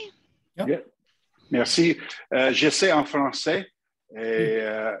 maybe? Yep. Yeah. Merci. J'essaie en français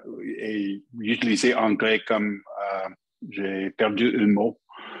et utiliser anglais comme j'ai perdu un mot.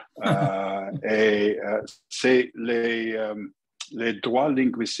 C'est les droits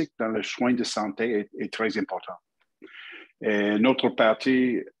linguistiques dans le soin de santé est très important. Et notre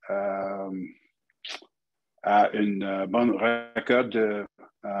parti a une bonne record de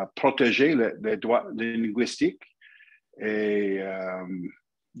protéger les droits linguistiques et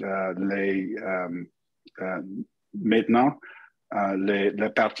maintenant, le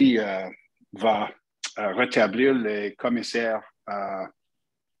parti va rétablir les commissaires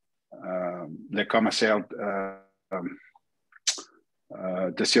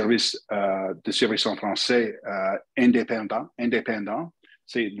de services en français indépendants.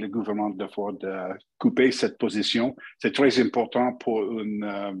 C'est le gouvernement de Ford de couper cette position. C'est très important pour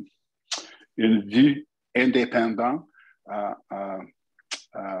une vue indépendante à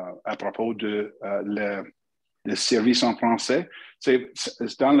propos de le service en français. C'est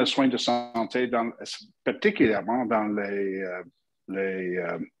dans le soin de santé, particulièrement dans les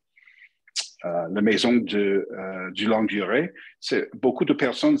maisons du longue durée. Beaucoup de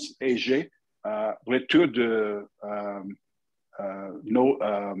personnes âgées retournent de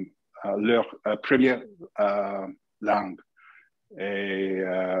leur première langue. Et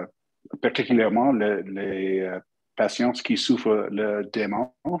particulièrement les patients qui souffrent de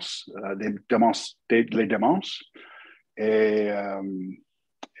démence, les démences. I'm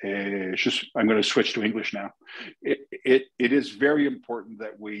going to switch to English now. It is very important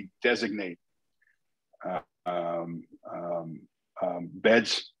that we designate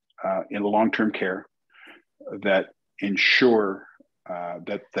beds in long-term care that ensure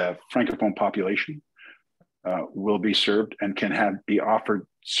that the Francophone population will be served and can be offered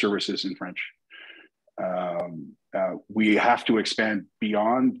services in French. We have to expand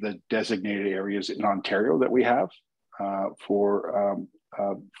beyond the designated areas in Ontario that we have for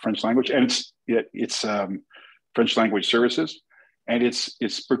French language, and it's French language services, and it's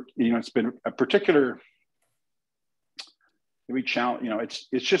been a particular challenge.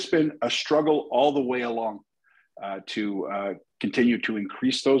 It's just been a struggle all the way along to continue to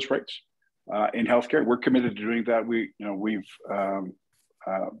increase those rights in healthcare. We're committed to doing that.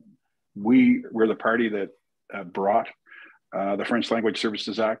 We're the party that brought the French Language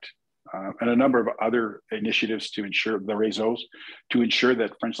Services Act and a number of other initiatives to ensure the réseaux, to ensure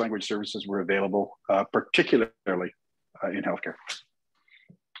that French language services were available, particularly in healthcare.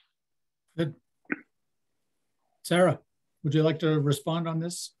 Good. Sarah, would you like to respond on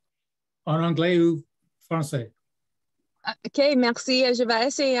this? En anglais ou français? OK, merci. Je vais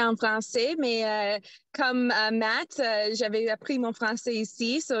essayer en français, mais comme Matt, j'avais appris mon français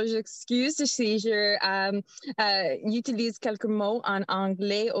ici, so j'excuse si je utilise quelques mots en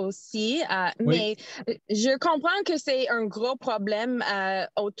anglais aussi, Oui. mais je comprends que c'est un gros problème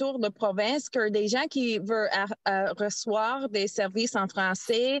autour de province que des gens qui veulent recevoir des services en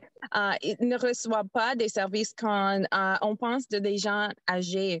français ils ne reçoivent pas des services quand on pense de des gens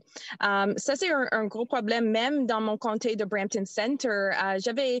âgés. Ça, c'est un gros problème, même dans mon comté de Brampton Center.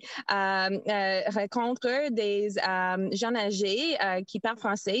 J'avais rencontré des gens âgés qui parlent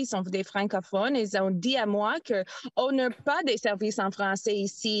français, ils sont des francophones, ils ont dit à moi qu'on n'a pas des services en français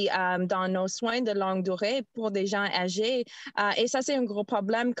ici dans nos soins de longue durée pour des gens âgés. Et ça, c'est un gros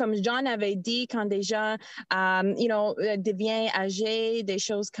problème. Comme John avait dit, quand des gens deviennent âgés, des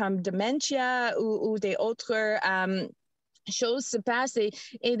choses comme dementia ou des autres choses se passent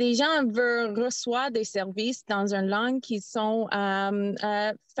et des gens veulent recevoir des services dans une langue qui sont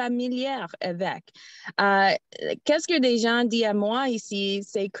familières avec. Qu'est-ce que des gens disent à moi ici,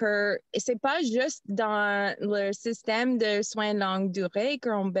 c'est que c'est pas juste dans le système de soins longue durée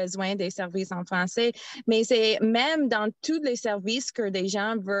qu'on a besoin des services en français, mais c'est même dans tous les services que des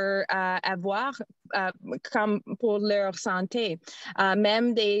gens veulent avoir comme pour leur santé,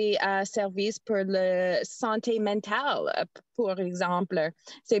 même des services pour la santé mentale, pour exemple,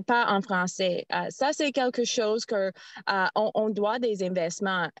 c'est pas en français. Ça, c'est quelque chose que on doit des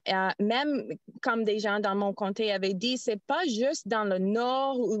investissements. Même comme des gens dans mon comté avaient dit, c'est pas juste dans le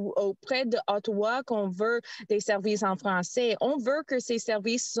nord ou auprès d'Ottawa qu'on veut des services en français. On veut que ces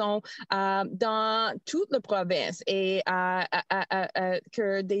services sont dans toute la province et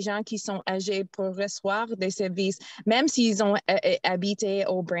que des gens qui sont âgés pour recevoir des services, même s'ils ont habité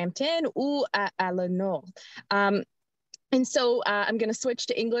au Brampton ou à le nord. And so I'm going to switch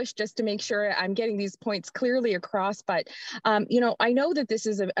to English just to make sure I'm getting these points clearly across. But, I know that this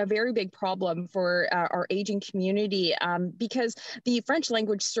is a very big problem for our aging community because the French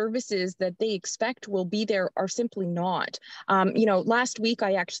language services that they expect will be there are simply not. Last week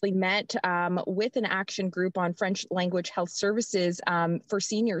I actually met with an action group on French language health services for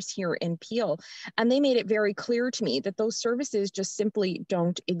seniors here in Peel. And they made it very clear to me that those services just simply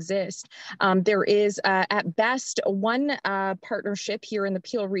don't exist. There is at best one partnership here in the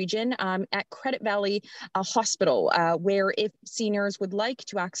Peel region at Credit Valley Hospital, where if seniors would like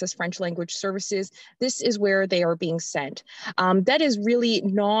to access French language services, this is where they are being sent. That is really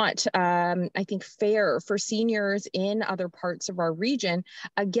not, I think, fair for seniors in other parts of our region,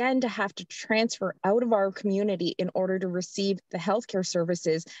 again, to have to transfer out of our community in order to receive the healthcare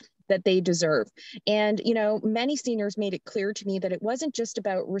services that they deserve. And, many seniors made it clear to me that it wasn't just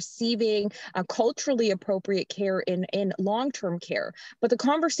about receiving a culturally appropriate care in long-term care, but the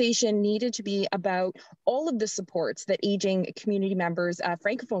conversation needed to be about all of the supports that aging community members,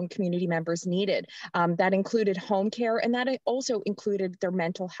 Francophone community members needed. That included home care, and that also included their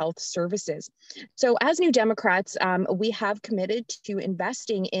mental health services. So as New Democrats, we have committed to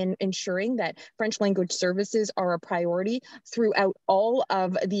investing in ensuring that French language services are a priority throughout all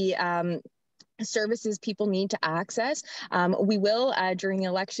of the services people need to access. We will, during the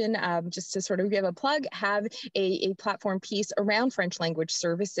election, just to sort of give a plug, have a platform piece around French language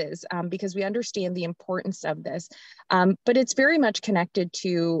services because we understand the importance of this. But it's very much connected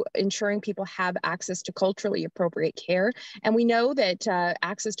to ensuring people have access to culturally appropriate care. And we know that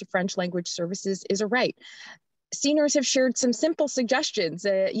access to French language services is a right. Seniors have shared some simple suggestions,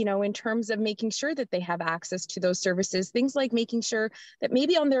 in terms of making sure that they have access to those services. Things like making sure that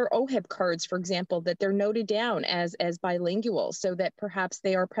maybe on their OHIP cards, for example, that they're noted down as bilingual so that perhaps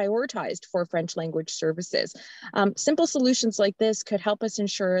they are prioritized for French language services. Simple solutions like this could help us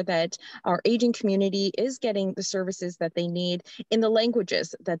ensure that our aging community is getting the services that they need in the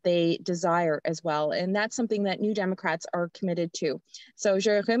languages that they desire as well. And that's something that New Democrats are committed to. So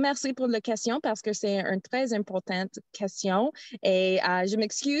je remercie pour la question parce que c'est un très important question et je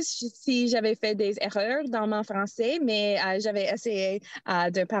m'excuse si j'avais fait des erreurs dans mon français, mais j'avais essayé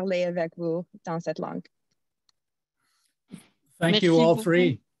de parler avec vous dans cette langue. Thank you all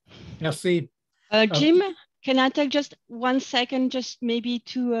three. Merci. Jim, can I take just 1 second, just maybe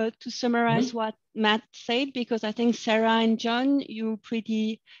to summarize what Matt said, because I think Sarah and John, you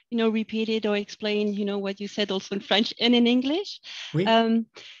pretty, repeated or explained, what you said also in French and in English. Oui.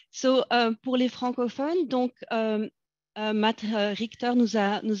 Pour les francophones, donc Matt Richter nous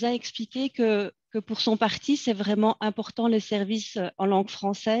a expliqué que pour son parti, c'est vraiment important les services en langue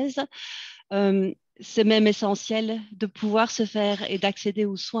française. c'est même essentiel de pouvoir se faire et d'accéder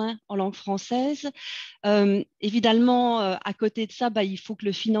aux soins en langue française. Évidemment, à côté de ça, il faut que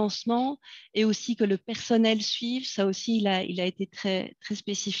le financement et aussi que le personnel suive. Ça aussi, il a été très, très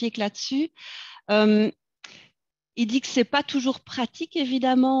spécifique là-dessus. Il dit que ce n'est pas toujours pratique,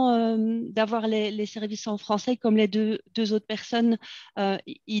 évidemment, d'avoir les services en français comme les deux autres personnes.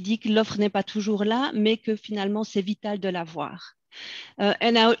 Il dit que l'offre n'est pas toujours là, mais que finalement, c'est vital de l'avoir.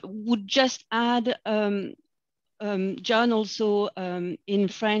 And I would just add, John also in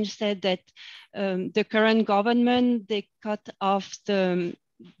French said that the current government, they cut off the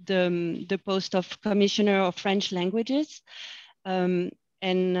post of Commissioner of French Languages. And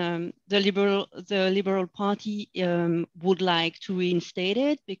the Liberal Party would like to reinstate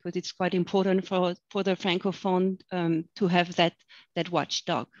it because it's quite important for the Francophone to have that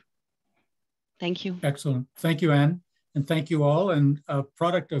watchdog. Thank you. Excellent. Thank you, Anne. And thank you all. And a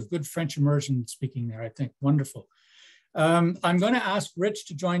product of good French immersion speaking there, I think. Wonderful. I'm going to ask Rich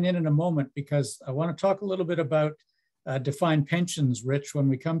to join in a moment because I want to talk a little bit about defined pensions, Rich, when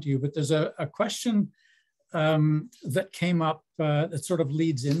we come to you. But there's a question that came up that sort of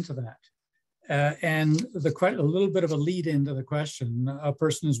leads into that. And a little bit of a lead into the question. A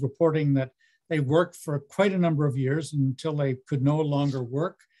person is reporting that they worked for quite a number of years until they could no longer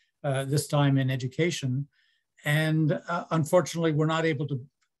work, this time in education. And unfortunately, we're not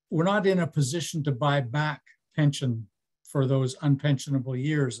in a position to buy back pension for those unpensionable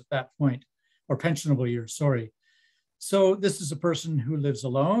years at that point, or pensionable years, sorry. So this is a person who lives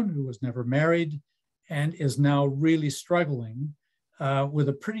alone, who was never married, and is now really struggling with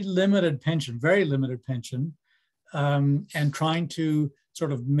a pretty limited pension, very limited pension, and trying to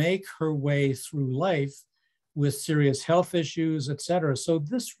sort of make her way through life with serious health issues, et cetera. So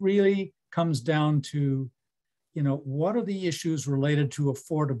this really comes down to, what are the issues related to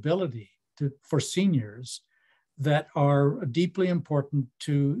affordability for seniors that are deeply important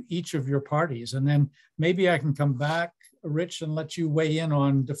to each of your parties? And then maybe I can come back, Rich, and let you weigh in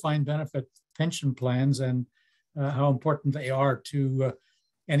on defined benefit pension plans and how important they are to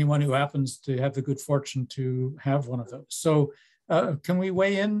anyone who happens to have the good fortune to have one of those. So can we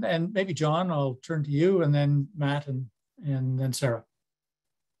weigh in? And maybe John, I'll turn to you, and then Matt, and then Sarah.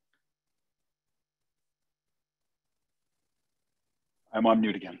 I'm on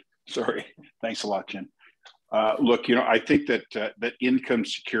mute again. Sorry. Thanks a lot, Jen. Look, I think that that income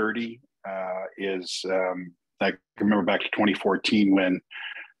security is. I remember back to 2014 when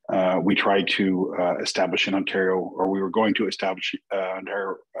we tried to establish in Ontario, or we were going to establish an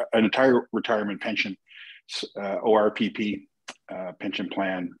entire retirement pension, ORPP pension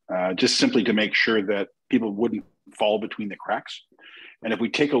plan, just simply to make sure that people wouldn't fall between the cracks. And if we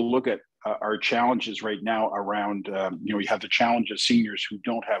take a look at our challenges right now around, we have the challenge of seniors who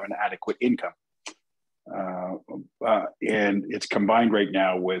don't have an adequate income. And it's combined right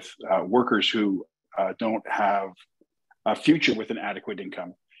now with workers who don't have a future with an adequate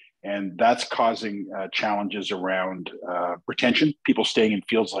income. And that's causing challenges around retention, people staying in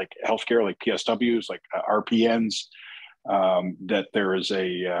fields like healthcare, like PSWs, like RPNs, that there's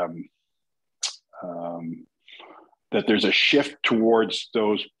a shift towards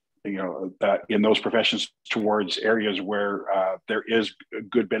those, in those professions towards areas where there is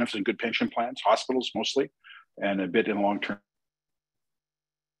good benefits and good pension plans, hospitals mostly, and a bit in long-term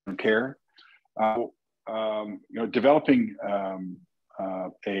care. Developing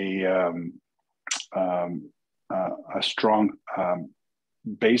a strong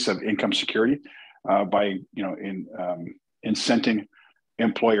base of income security by incenting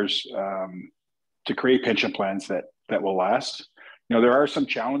employers to create pension plans that will last. There are some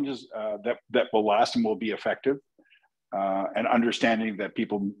challenges that will last and will be effective, and understanding that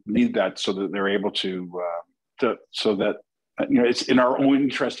people need that so that they're able to so that it's in our own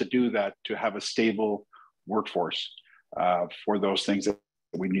interest to do that, to have a stable workforce for those things that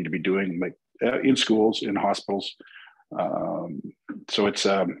we need to be doing, like in schools, in hospitals. So it's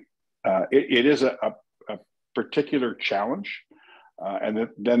it is a particular challenge, and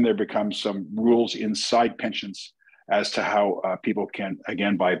then there becomes some rules inside pensions as to how people can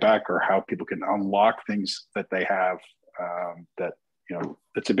again buy back, or how people can unlock things that they have. That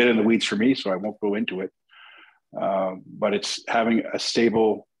it's a bit in the weeds for me, so I won't go into it. But it's having a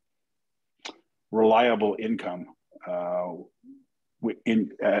stable, reliable income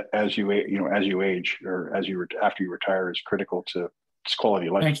as you age, or after you retire, is critical to quality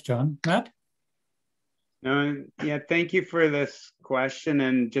of life. Thanks, John. Matt? Yeah, thank you for this question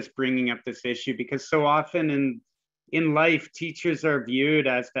and just bringing up this issue, because so often in life, teachers are viewed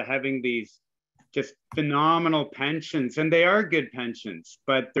as to having these just phenomenal pensions, and they are good pensions,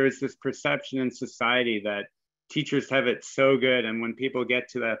 but there's this perception in society that teachers have it so good, and when people get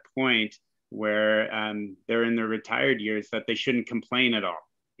to that point where they're in their retired years, that they shouldn't complain at all,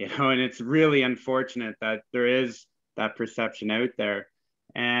 you know, and it's really unfortunate that there is that perception out there.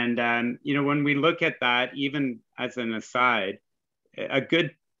 And you know, when we look at that, even as an aside, a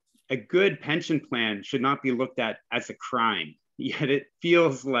good pension plan should not be looked at as a crime. Yet it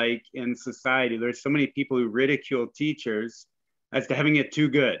feels like in society, there's so many people who ridicule teachers as to having it too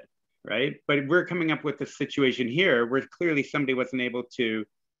good, right? But we're coming up with a situation here where clearly somebody wasn't able to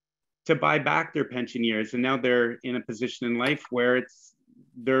buy back their pension years, and now they're in a position in life where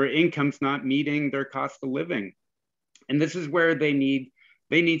their income's not meeting their cost of living. And this is where they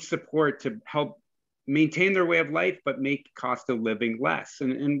need support to help maintain their way of life, but make cost of living less.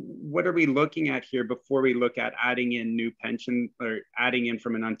 And what are we looking at here before we look at adding in new pension, or adding in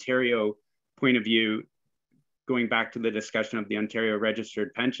from an Ontario point of view, going back to the discussion of the Ontario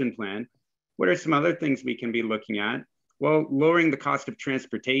Registered Pension Plan? What are some other things we can be looking at? Well, lowering the cost of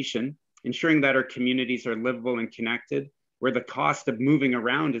transportation, ensuring that our communities are livable and connected, where the cost of moving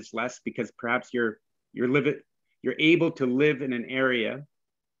around is less because perhaps you're able to live in an area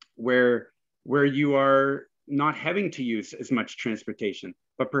where you are not having to use as much transportation,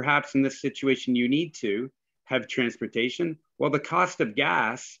 but perhaps in this situation you need to have transportation. Well, the cost of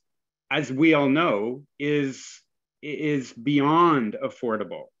gas, as we all know, is beyond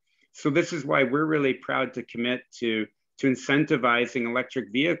affordable. So this is why we're really proud to commit to incentivizing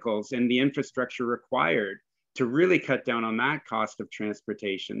electric vehicles and the infrastructure required to really cut down on that cost of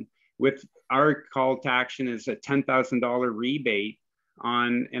transportation. With our call to action is a $10,000 rebate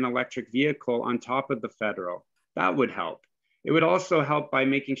on an electric vehicle on top of the federal. That would help. It would also help by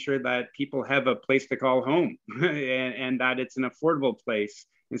making sure that people have a place to call home and that it's an affordable place,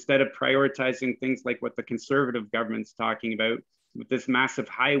 instead of prioritizing things like what the Conservative government's talking about with this massive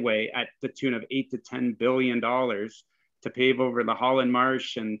highway at the tune of $8 to $10 billion to pave over the Holland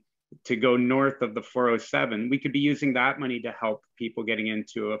Marsh and to go north of the 407. We could be using that money to help people getting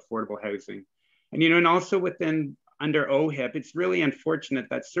into affordable housing. And, you know, and also under OHIP, it's really unfortunate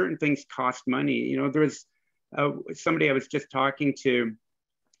that certain things cost money. You know, there was somebody I was just talking to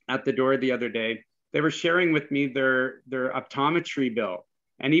at the door the other day. They were sharing with me their optometry bill.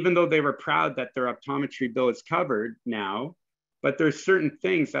 And even though they were proud that their optometry bill is covered now, but there's certain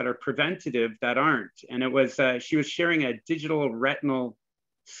things that are preventative that aren't. And it was, she was sharing a digital retinal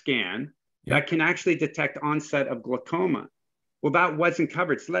scan that can actually detect onset of glaucoma. Well, that wasn't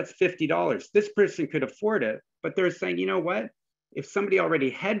covered. So that's $50. This person could afford it, but they're saying, you know what? If somebody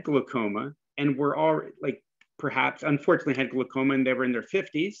already had glaucoma and were all like, perhaps unfortunately had glaucoma and they were in their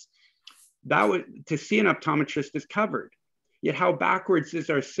 50s, that would, to see an optometrist is covered. Yet how backwards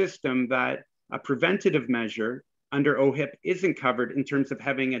is our system that a preventative measure under OHIP isn't covered in terms of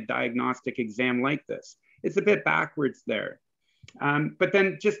having a diagnostic exam like this? It's a bit backwards there. But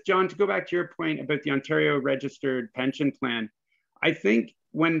then just, John, to go back to your point about the Ontario Registered Pension Plan, I think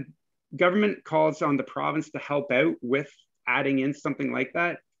when government calls on the province to help out with adding in something like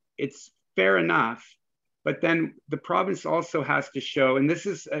that, it's fair enough. But then the province also has to show, and this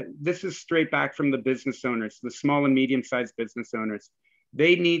is straight back from the business owners, the small and medium-sized business owners,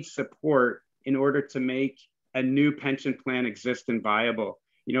 they need support in order to make a new pension plan exist and viable.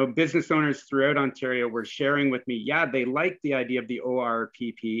 You know, business owners throughout Ontario were sharing with me, yeah, they liked the idea of the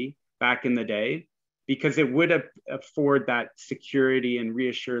ORPP back in the day because it would afford that security and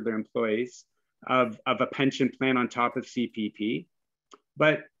reassure their employees of a pension plan on top of CPP.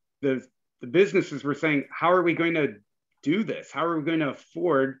 But the businesses were saying, how are we going to do this? How are we going to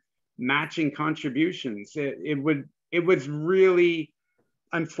afford matching contributions? It was really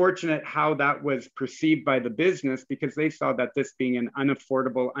unfortunate how that was perceived by the business, because they saw that this being an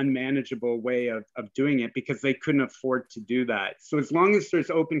unaffordable, unmanageable way of doing it, because they couldn't afford to do that. So as long as there's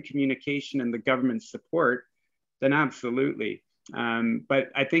open communication and the government support, then absolutely.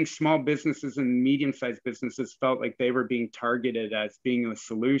 But I think small businesses and medium-sized businesses felt like they were being targeted as being a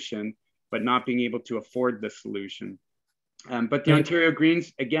solution, but not being able to afford the solution. But the Ontario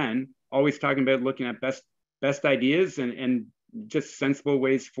Greens, again, always talking about looking at best ideas and just sensible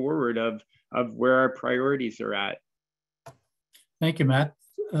ways forward of where our priorities are at. Thank you, Matt.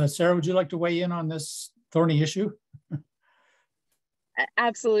 Sarah, would you like to weigh in on this thorny issue?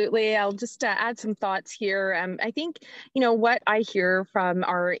 Absolutely. I'll just add some thoughts here. I think, you know, what I hear from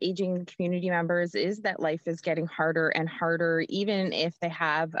our aging community members is that life is getting harder and harder, even if they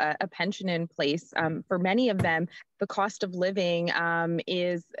have a pension in place. For many of them, the cost of living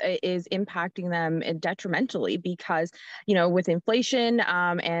is impacting them detrimentally because, you know, with inflation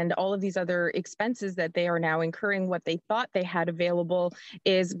and all of these other expenses that they are now incurring, what they thought they had available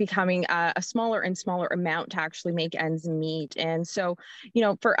is becoming a smaller and smaller amount to actually make ends meet. And so, you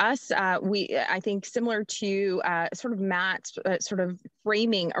know, for us, I think similar to sort of Matt's sort of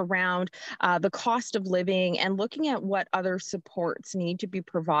framing around the cost of living and looking at what other supports need to be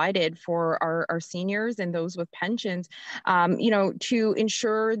provided for our seniors and those with pensions, you know, to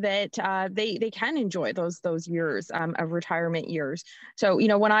ensure that they can enjoy those years of retirement years. So, you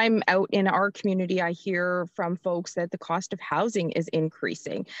know, when I'm out in our community, I hear from folks that the cost of housing is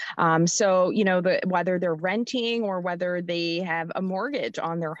increasing. So, you know, whether they're renting or whether they have a mortgage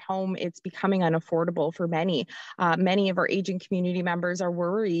on their home, it's becoming unaffordable for many. Many of our aging community members are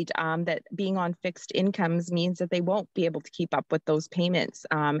worried that being on fixed incomes means that they won't be able to keep up with those payments.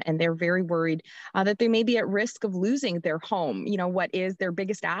 And they're very worried that they may be at risk of losing their home, you know, what is their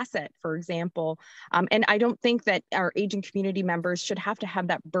biggest asset, for example. And I don't think that our aging community members should have to have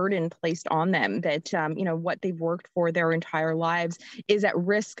that burden placed on them that, you know, what they've worked for their entire lives is at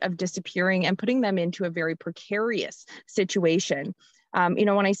risk of disappearing and putting them into a very precarious situation. You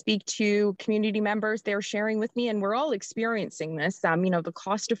know, when I speak to community members, they're sharing with me, and we're all experiencing this. You know, the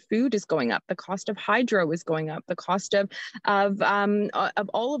cost of food is going up, the cost of hydro is going up, the cost of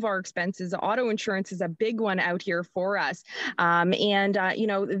all of our expenses. Auto insurance is a big one out here for us, you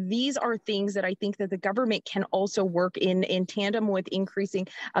know, these are things that I think that the government can also work in tandem with increasing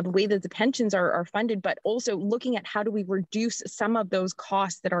the way that the pensions are funded, but also looking at how do we reduce some of those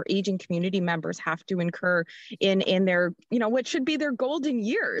costs that our aging community members have to incur in their, you know, what should be their golden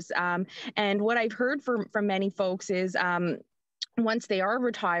years. And what I've heard from many folks is once they are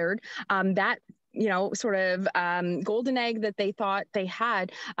retired, that, you know, sort of golden egg that they thought they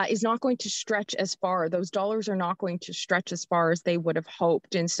had is not going to stretch as far. Those dollars are not going to stretch as far as they would have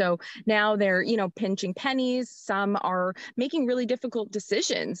hoped. And so now they're, you know, pinching pennies. Some are making really difficult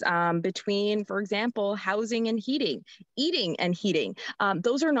decisions between, for example, housing and heating, eating and heating.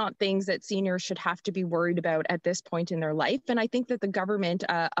 Those are not things that seniors should have to be worried about at this point in their life. And I think that the government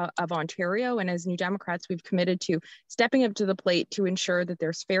of Ontario, and as New Democrats, we've committed to stepping up to the plate to ensure that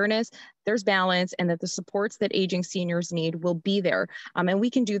there's fairness, there's balance, and that the supports that aging seniors need will be there. And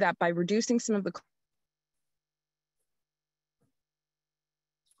we can do that by reducing some of the...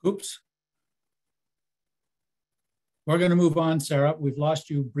 Oops. We're going to move on, Sarah. We've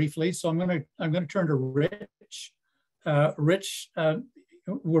lost you briefly, so I'm going to turn to Rich. Rich,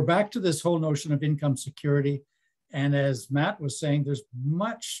 we're back to this whole notion of income security. And as Matt was saying, there's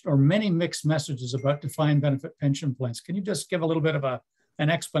many mixed messages about defined benefit pension plans. Can you just give a little bit of an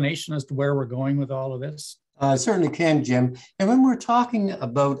explanation as to where we're going with all of this? I certainly can, Jim. And when we're talking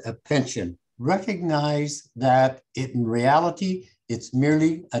about a pension, recognize that in reality, it's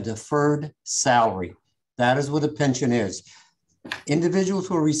merely a deferred salary. That is what a pension is. Individuals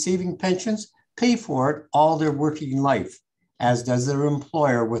who are receiving pensions pay for it all their working life, as does their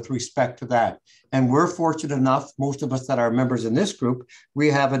employer with respect to that. And we're fortunate enough, most of us that are members in this group, we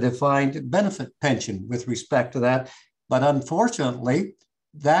have a defined benefit pension with respect to that. But unfortunately,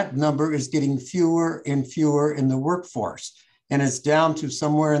 that number is getting fewer and fewer in the workforce. And it's down to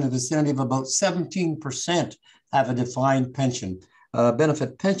somewhere in the vicinity of about 17% have a defined pension,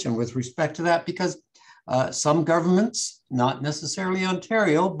 benefit pension with respect to that, because some governments, not necessarily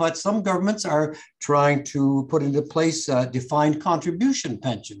Ontario, but some governments are trying to put into place defined contribution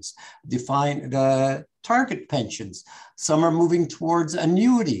pensions, defined target pensions. Some are moving towards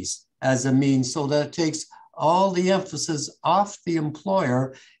annuities as a means, so that it takes all the emphasis off the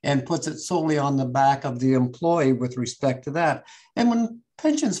employer and puts it solely on the back of the employee with respect to that. And when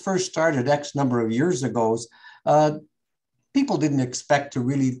pensions first started X number of years ago, people didn't expect to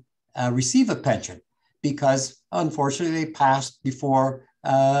really receive a pension because unfortunately they passed before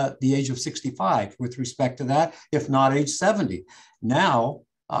the age of 65 with respect to that, if not age 70. Now,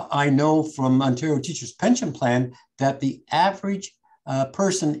 I know from Ontario Teachers Pension Plan that the average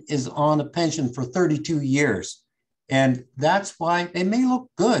person is on a pension for 32 years. And that's why they may look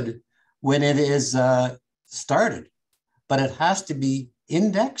good when it is started, but it has to be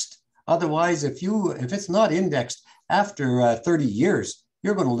indexed. Otherwise, if it's not indexed after 30 years,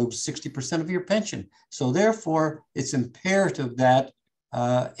 you're going to lose 60% of your pension. So therefore, it's imperative that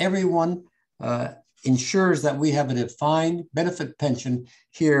everyone ensures that we have a defined benefit pension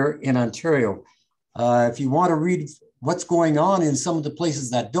here in Ontario. If you want to read what's going on in some of the places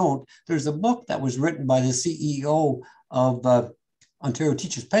that don't, there's a book that was written by the CEO of Ontario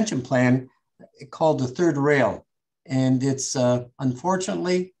Teachers Pension Plan called The Third Rail. And it's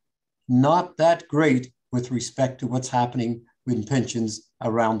unfortunately not that great with respect to what's happening with pensions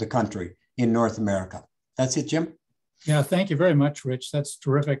around the country in North America. That's it, Jim. Yeah, thank you very much, Rich. That's a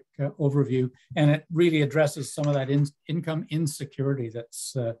terrific overview. And it really addresses some of that income insecurity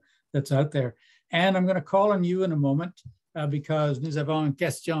that's out there. And I'm going to call on you in a moment because nous avons une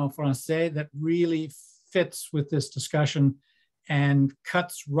question en français that really fits with this discussion and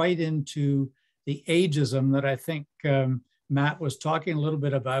cuts right into the ageism that I think Matt was talking a little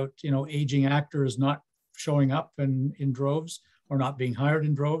bit about, you know, aging actors not showing up in droves or not being hired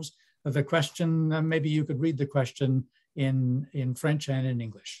in droves. The question, maybe you could read the question in French and in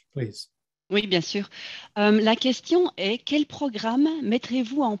English, please. Oui, bien sûr. La question est, quel programme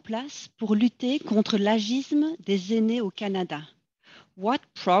mettrez-vous en place pour lutter contre l'agisme des aînés au Canada? What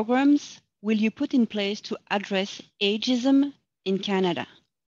programs will you put in place to address ageism in Canada?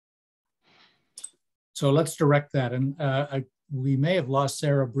 So let's direct that. And we may have lost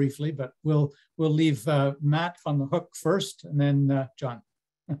Sarah briefly, but we'll leave Matt on the hook first and then John.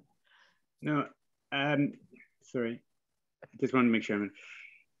 No, sorry. I just want to make sure I'm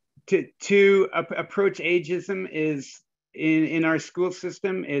to approach ageism is in our school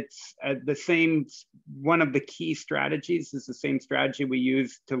system. It's the same. One of the key strategies is the same strategy we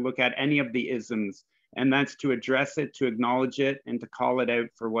use to look at any of the isms, and that's to address it, to acknowledge it, and to call it out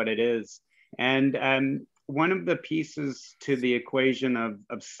for what it is. And one of the pieces to the equation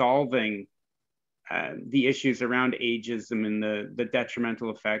of solving the issues around ageism and the detrimental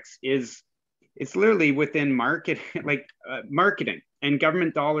effects is it's literally within marketing and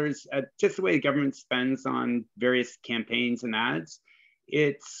government dollars, just the way the government spends on various campaigns and ads.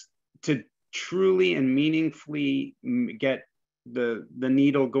 It's to truly and meaningfully get the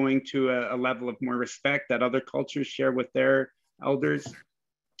needle going to a level of more respect that other cultures share with their elders,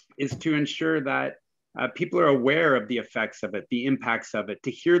 is to ensure that people are aware of the effects of it, the impacts of it,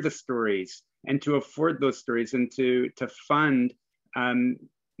 to hear the stories and to afford those stories and to fund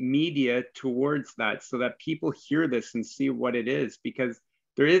media towards that so that people hear this and see what it is, because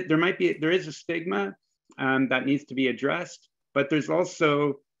there is a stigma that needs to be addressed, but there's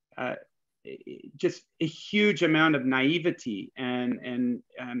also just a huge amount of naivety and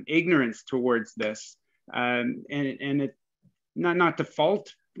ignorance towards this, and it not to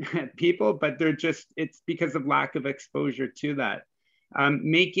fault people, but it's because of lack of exposure to that.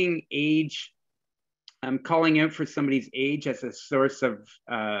 Making age, calling out for somebody's age as a source of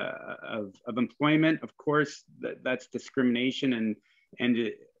employment, of course, that's discrimination, and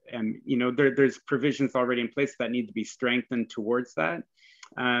you know, there's provisions already in place that need to be strengthened towards that.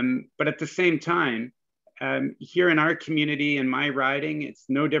 But at the same time, here in our community, in my riding, it's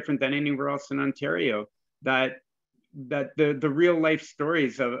no different than anywhere else in Ontario, that the real life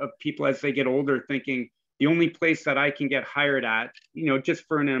stories of people as they get older thinking the only place that I can get hired at, you know, just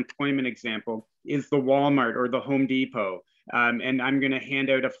for an employment example, is the Walmart or the Home Depot. And I'm going to hand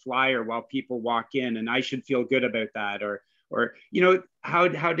out a flyer while people walk in, and I should feel good about that. Or you know, how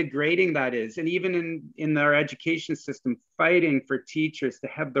degrading that is. And even in our education system, fighting for teachers to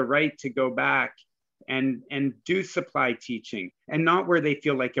have the right to go back and do supply teaching, and not where they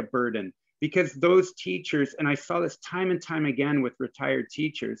feel like a burden. Because those teachers, and I saw this time and time again with retired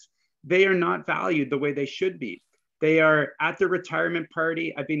teachers, they are not valued the way they should be. They are at the retirement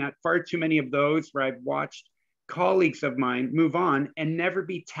party. I've been at far too many of those where I've watched colleagues of mine move on and never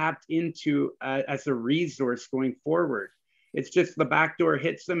be tapped into as a resource going forward. It's just the back door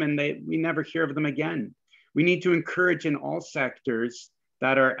hits them and we never hear of them again. We need to encourage in all sectors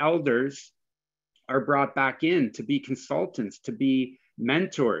that our elders are brought back in to be consultants, to be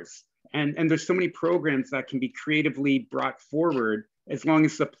mentors. And there's so many programs that can be creatively brought forward as long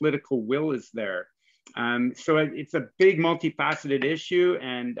as the political will is there. So it's a big multifaceted issue,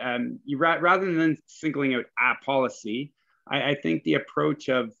 and rather than singling out a policy, I think the approach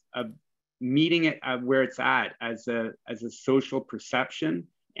of meeting it where it's at as a social perception,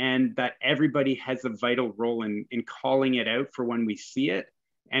 and that everybody has a vital role in calling it out for when we see it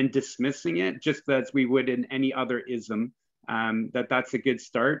and dismissing it, just as we would in any other ism, that's a good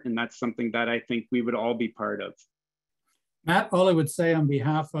start, and that's something that I think we would all be part of. Matt, all I would say on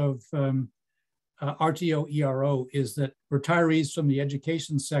behalf of RTO ERO is that retirees from the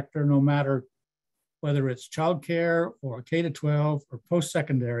education sector, no matter whether it's childcare or K-12 or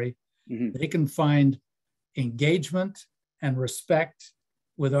post-secondary, they can find engagement and respect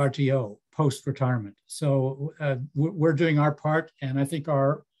with RTO post-retirement. So we're doing our part, and I think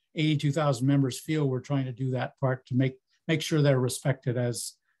our 82,000 members feel we're trying to do that part to make sure they're respected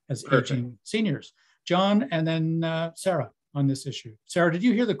as aging seniors. John, and then Sarah on this issue. Sarah, did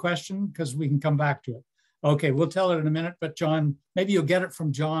you hear the question? Because we can come back to it. Okay, we'll tell it in a minute, but John, maybe you'll get it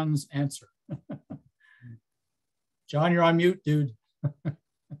from John's answer. John, you're on mute, dude.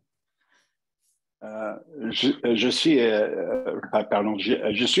 Je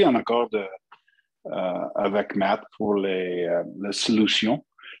suis en accord avec Matt pour la solution.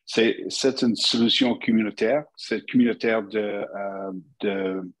 C'est une solution communautaire. C'est communautaire de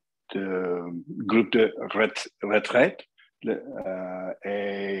groupes de retraite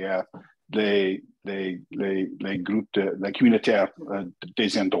et les groupes la communautaire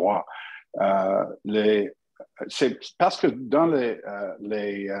des endroits. C'est parce que dans les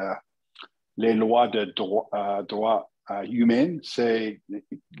lois de droit humains, c'est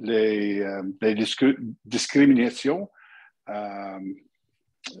les discriminations de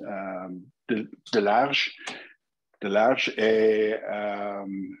l'âge et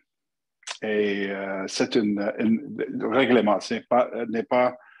c'est un règlement. N'est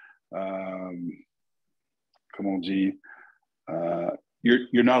pas comment on dit,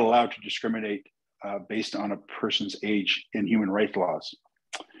 you're not allowed to discriminate based on a person's age in human rights laws.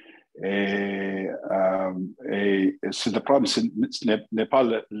 Et c'est le problème, ce n'est pas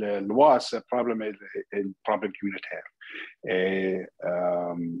la loi, c'est le problème est un problème communautaire. Et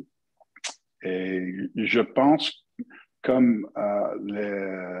je pense comme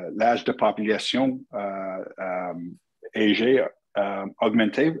l'âge de population âgée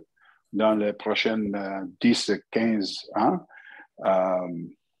augmenté dans les prochaines 10 à 15 ans,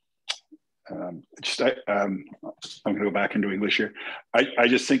 I'm going to go back into English here. I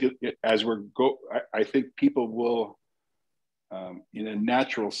just think as I think people will, in a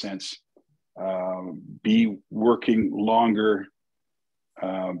natural sense, be working longer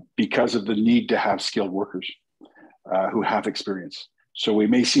because of the need to have skilled workers who have experience. So we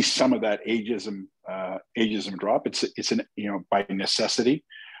may see some of that ageism drop. It's an by necessity.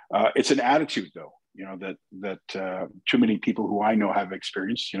 It's an attitude though. That too many people who I know have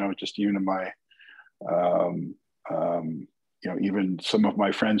experience, just even in my, even some of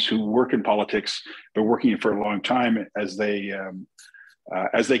my friends who work in politics, been working for a long time as they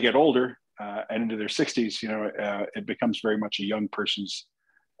get older and into their 60s, it becomes very much a young person's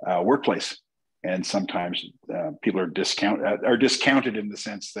workplace. And sometimes people are discounted in the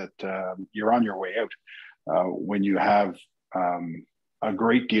sense that you're on your way out when you have a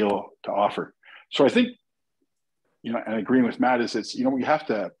great deal to offer. So I think, and agreeing with Matt is we have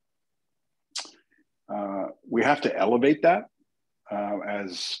to elevate that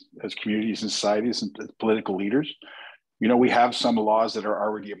as communities and societies and political leaders. We have some laws that are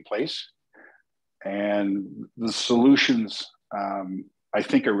already in place, and the solutions I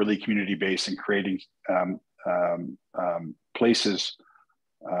think are really community based and creating places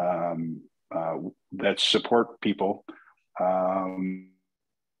that support people.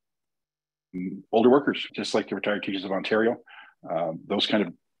 Older workers, just like the Retired Teachers of Ontario, those kind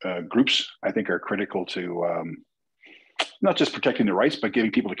of groups, I think, are critical to not just protecting their rights, but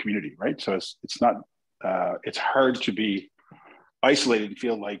giving people a community, right? So it's not, it's hard to be isolated and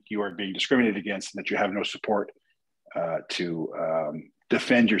feel like you are being discriminated against and that you have no support to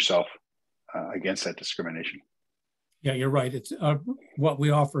defend yourself against that discrimination. Yeah, you're right. It's what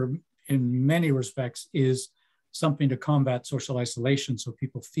we offer in many respects is something to combat social isolation so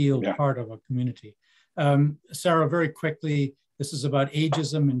people feel part of a community. Sarah, very quickly, this is about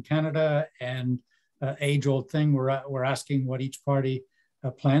ageism in Canada and age-old thing. We're asking what each party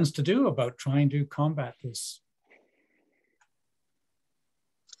plans to do about trying to combat this.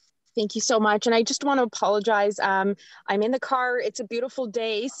 Thank you so much. And I just want to apologize. I'm in the car. It's a beautiful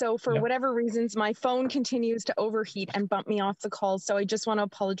day. So for whatever reasons, my phone continues to overheat and bump me off the call. So I just want to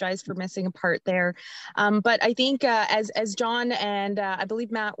apologize for missing a part there. But I think as John and I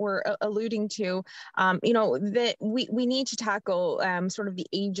believe Matt were alluding to, that we need to tackle sort of the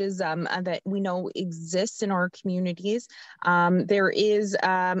ageism that we know exists in our communities. There is,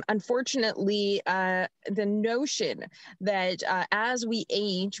 unfortunately, the notion that as we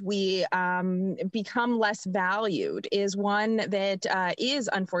age, we become less valued is one that is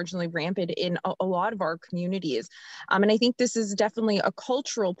unfortunately rampant in a lot of our communities. And I think this is definitely a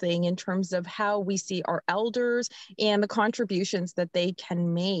cultural thing in terms of how we see our elders and the contributions that they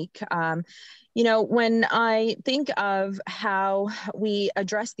can make. When I think of how we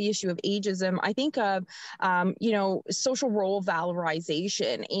address the issue of ageism, I think of, social role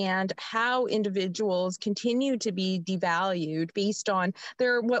valorization and how individuals continue to be devalued based on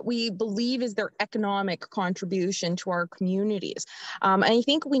what we believe is their economic contribution to our communities. And I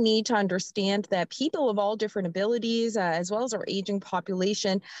think we need to understand that people of all different abilities, as well as our aging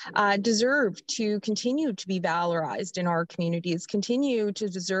population, deserve to continue to be valorized in our communities, continue to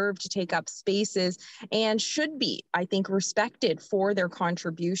deserve to take up space spaces and should be, I think, respected for their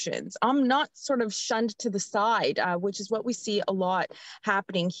contributions. I'm not sort of shunned to the side, which is what we see a lot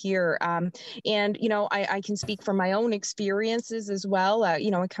happening here. And, you know, I can speak from my own experiences as well.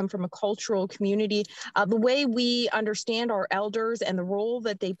 You know, I come from a cultural community. The way we understand our elders and the role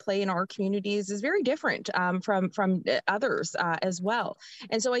that they play in our communities is very different from others as well.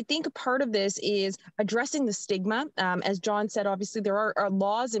 And so I think part of this is addressing the stigma. As John said, obviously there are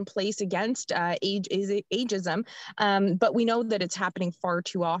laws in place against ageism, but we know that it's happening far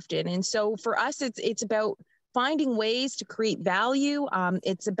too often. And so for us, it's about finding ways to create value.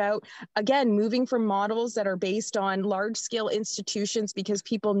 It's about, again, moving from models that are based on large-scale institutions because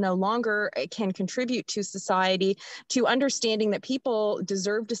people no longer can contribute to society, to understanding that people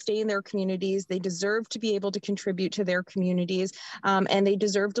deserve to stay in their communities, they deserve to be able to contribute to their communities, and they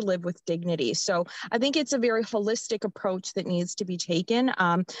deserve to live with dignity. So I think it's a very holistic approach that needs to be taken,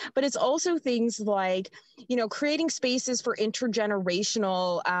 but it's also things like, you know, creating spaces for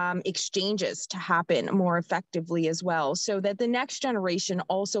intergenerational exchanges to happen more effectively as well, so that the next generation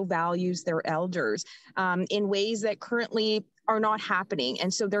also values their elders in ways that currently are not happening.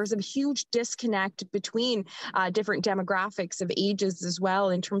 And so there's a huge disconnect between different demographics of ages as well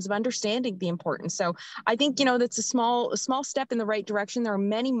in terms of understanding the importance. So I think, you know, that's a small step in the right direction. There are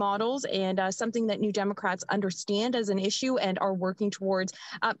many models, and something that New Democrats understand as an issue and are working towards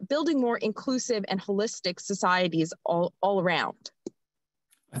building more inclusive and holistic societies all around.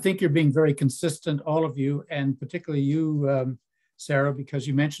 I think you're being very consistent, all of you, and particularly you, Sarah, because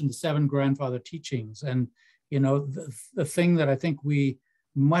you mentioned the 7 grandfather teachings. And, you know, the thing that I think we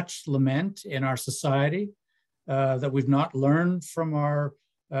much lament in our society, that we've not learned from our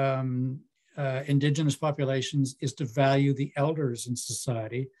Indigenous populations, is to value the elders in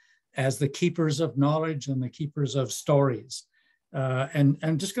society as the keepers of knowledge and the keepers of stories. And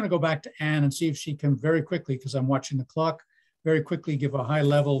I'm just going to go back to Anne and see if she can very quickly, because I'm watching the clock, very quickly give a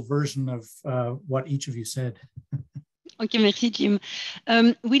high-level version of what each of you said. Ok, merci Jim.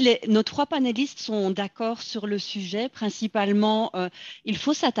 Oui, nos 3 panélistes sont d'accord sur le sujet. Principalement, il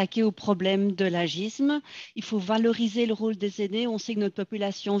faut s'attaquer au problème de l'agisme. Il faut valoriser le rôle des aînés. On sait que notre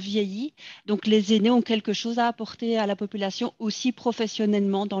population vieillit. Donc, les aînés ont quelque chose à apporter à la population, aussi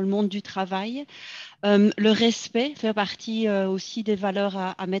professionnellement dans le monde du travail. Le respect fait partie aussi des valeurs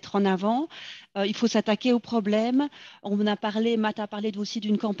à mettre en avant. Il faut s'attaquer au problème. Matt a parlé aussi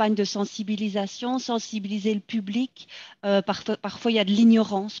d'une campagne de sensibilisation, sensibiliser le public. Parfois, il y a de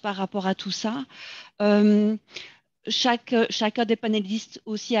l'ignorance par rapport à tout ça. Chacun des panélistes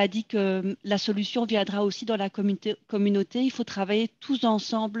aussi a dit que la solution viendra aussi dans la communauté. Il faut travailler tous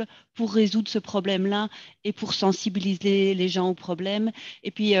ensemble pour résoudre ce problème-là et pour sensibiliser les gens au problème.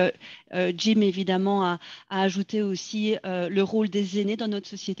 Et puis, Jim, évidemment, a ajouté aussi le rôle des aînés dans notre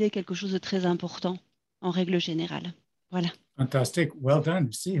société est quelque chose de très important, en règle générale. Voilà. Fantastic. Well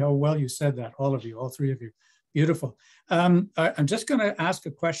done. See how well you said that, all of you, all 3 of you. Beautiful. I'm just going to ask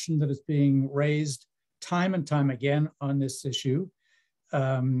a question that is being raised time and time again on this issue,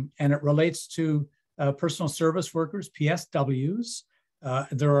 and it relates to personal service workers, PSWs.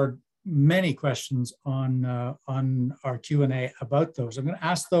 There are many questions on our Q&A about those. I'm going to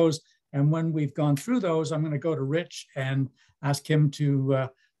ask those, and when we've gone through those, I'm going to go to Rich and ask him to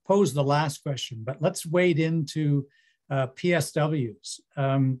pose the last question. But let's wade into PSWs.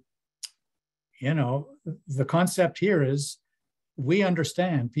 You know, the concept here is, we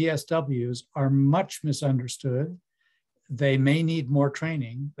understand PSWs are much misunderstood. They may need more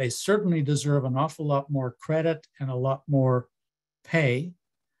training. They certainly deserve an awful lot more credit and a lot more pay.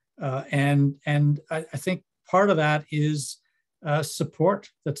 And I think part of that is support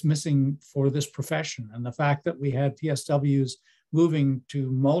that's missing for this profession. And the fact that we had PSWs moving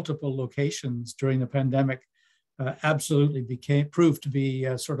to multiple locations during the pandemic absolutely proved to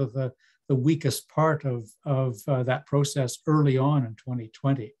be sort of the weakest part of that process early on in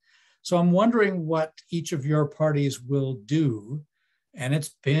 2020. So I'm wondering what each of your parties will do. And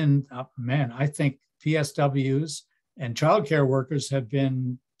it's been, man, I think PSWs and childcare workers have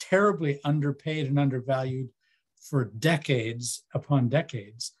been terribly underpaid and undervalued for decades upon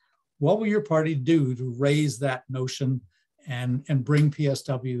decades. What will your party do to raise that notion and bring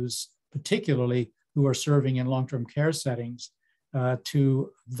PSWs, particularly who are serving in long-term care settings,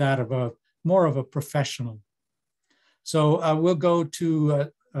 to that of more of a professional? So we'll go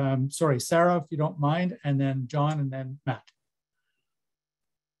to, Sarah, if you don't mind, and then John, and then Matt.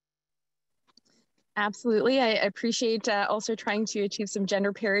 Absolutely. I appreciate also trying to achieve some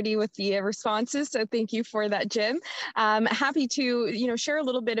gender parity with the responses. So thank you for that, Jim. Happy to share a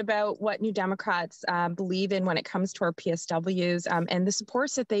little bit about what New Democrats believe in when it comes to our PSWs and the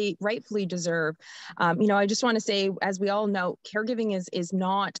supports that they rightfully deserve. I just want to say, as we all know, caregiving is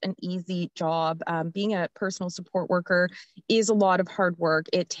not an easy job. Being a personal support worker is a lot of hard work.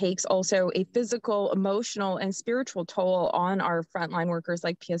 It takes also a physical, emotional, and spiritual toll on our frontline workers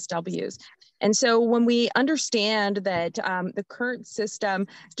like PSWs. And so when we understand that the current system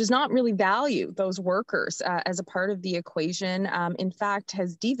does not really value those workers as a part of the equation, in fact,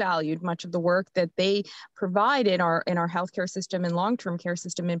 has devalued much of the work that they provide in our healthcare system and long-term care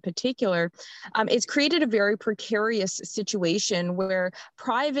system in particular, it's created a very precarious situation where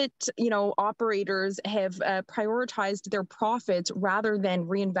private, operators have prioritized their profits rather than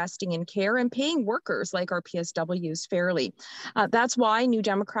reinvesting in care and paying workers like our PSWs fairly. That's why New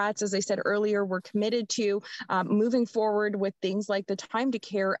Democrats, as I said earlier, we're committed to moving forward with things like the Time to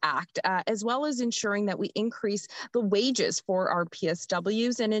Care Act, as well as ensuring that we increase the wages for our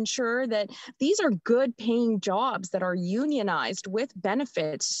PSWs and ensure that these are good paying jobs that are unionized with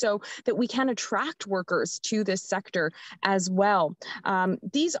benefits so that we can attract workers to this sector as well.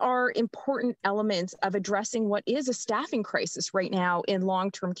 These are important elements of addressing what is a staffing crisis right now in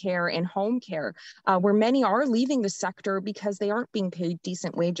long-term care and home care, where many are leaving the sector because they aren't being paid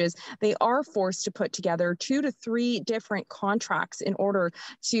decent wages. They are forced to put together 2 to 3 different contracts in order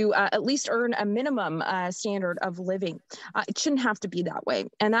to at least earn a minimum standard of living. It shouldn't have to be that way.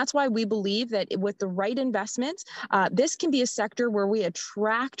 And that's why we believe that with the right investments, this can be a sector where we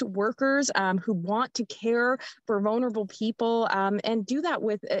attract workers who want to care for vulnerable people and do that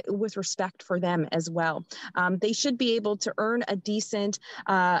with respect for them as well. They should be able to earn a decent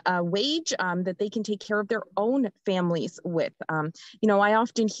wage that they can take care of their own families with. I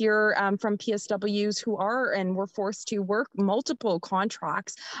often hear from PSWs who were forced to work multiple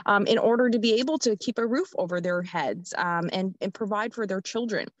contracts in order to be able to keep a roof over their heads and provide for their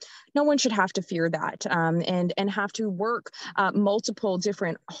children. No one should have to fear that and have to work multiple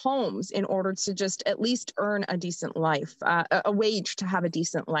different homes in order to just at least earn a decent life, a wage to have a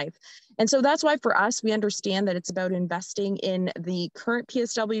decent life. And so that's why for us, we understand that it's about investing in the current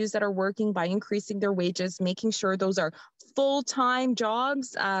PSWs that are working by increasing their wages, making sure those are full-time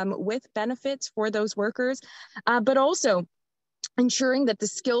jobs with benefits for those workers, but also ensuring that the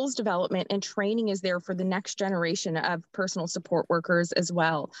skills development and training is there for the next generation of personal support workers as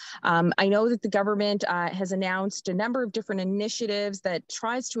well. I know that the government has announced a number of different initiatives that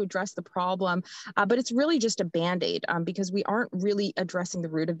tries to address the problem, but it's really just a Band-Aid because we aren't really addressing the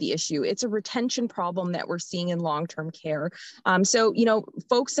root of the issue. It's a retention problem that we're seeing in long-term care. So,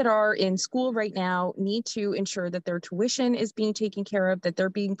 folks that are in school right now need to ensure that their tuition is being taken care of, that they're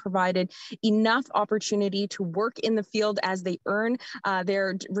being provided enough opportunity to work in the field as they earn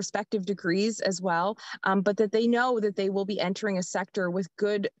their respective degrees as well, but that they know that they will be entering a sector with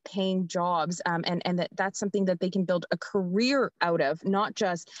good paying jobs and that's something that they can build a career out of, not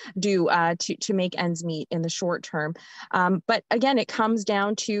just do to make ends meet in the short term. But again, it comes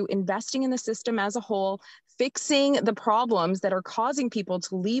down to investing in the system as a whole, fixing the problems that are causing people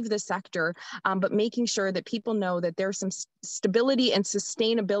to leave the sector, but making sure that people know that there's some stability and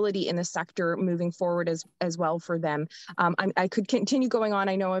sustainability in the sector moving forward as well for them. I could continue going on.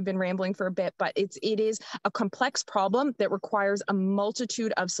 I know I've been rambling for a bit, but it is a complex problem that requires a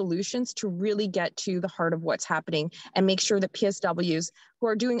multitude of solutions to really get to the heart of what's happening and make sure that PSWs who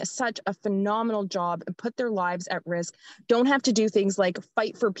are doing such a phenomenal job and put their lives at risk don't have to do things like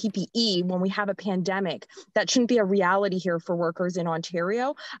fight for PPE when we have a pandemic. That shouldn't be a reality here for workers in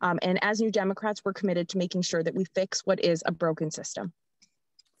Ontario. And as New Democrats, we're committed to making sure that we fix what is a broken system.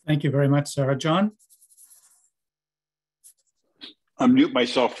 Thank you very much, Sarah. John? Unmute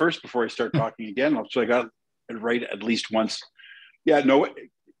myself first before I start talking again. So I got it right at least once. Yeah, no,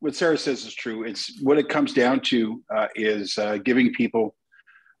 what Sarah says is true. It's what it comes down to is giving people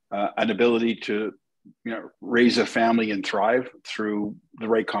an ability to raise a family and thrive through the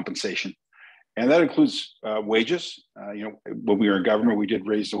right compensation. And that includes wages. When we were in government, we did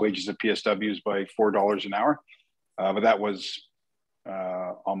raise the wages of PSWs by $4 an hour, but that was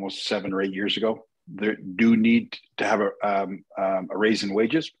almost 7 or 8 years ago. They do need to have a raise in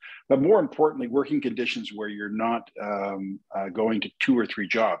wages, but more importantly, working conditions where you're not going to 2 or 3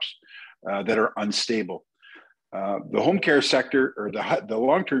 jobs that are unstable. The home care sector or the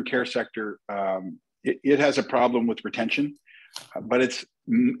long-term care sector, it has a problem with retention, but it's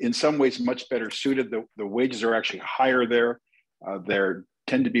in some ways much better suited. The wages are actually higher there. There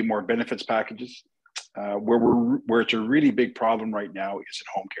tend to be more benefits packages. Where it's a really big problem right now is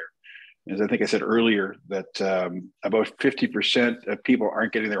in home care. As I think I said earlier, that about 50% of people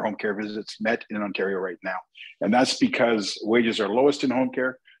aren't getting their home care visits met in Ontario right now. And that's because wages are lowest in home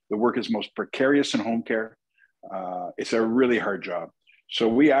care. The work is most precarious in home care. It's a really hard job. So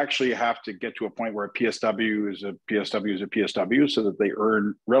we actually have to get to a point where a PSW is a PSW is a PSW so that they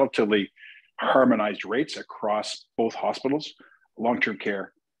earn relatively harmonized rates across both hospitals, long-term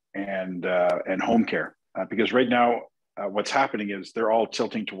care and home care. Because right now, what's happening is they're all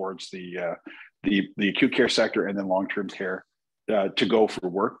tilting towards the acute care sector and then long-term care to go for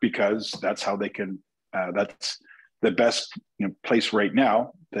work, because that's how they can, that's the best place right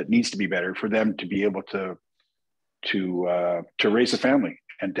now that needs to be better for them to be able to raise a family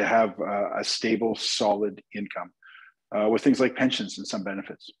and to have a stable, solid income with things like pensions and some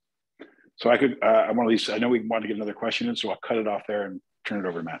benefits. So I know we want to get another question in, so I'll cut it off there and turn it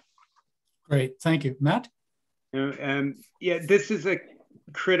over to Matt. Great, thank you. Matt? Yeah, this is a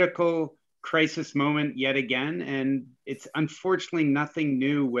critical crisis moment yet again, and it's unfortunately nothing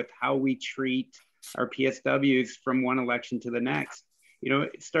new with how we treat our PSWs from one election to the next.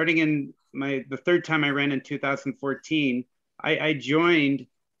 Starting in the third time I ran in 2014, I joined.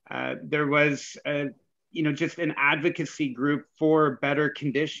 There was just an advocacy group for better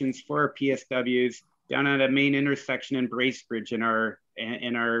conditions for our PSWs down at a main intersection in Bracebridge in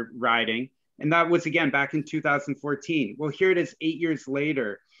our riding. And that was, again, back in 2014. Well, here it is 8 years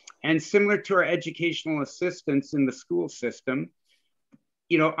later. And similar to our educational assistants in the school system,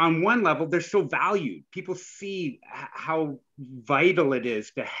 on one level, they're so valued. People see how vital it is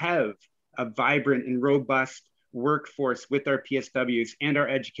to have a vibrant and robust workforce with our PSWs and our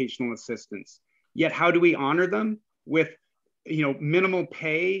educational assistants. Yet how do we honor them? With minimal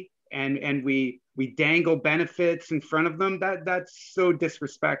pay, and we dangle benefits in front of them? That's so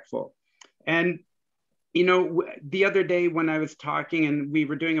disrespectful. And the other day when I was talking and we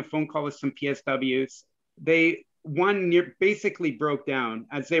were doing a phone call with some PSWs, one basically broke down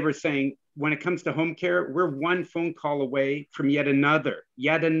as they were saying, when it comes to home care, we're one phone call away from yet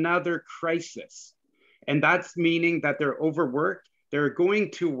another crisis. And that's meaning that they're overworked. They're going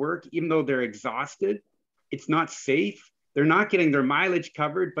to work even though they're exhausted. It's not safe. They're not getting their mileage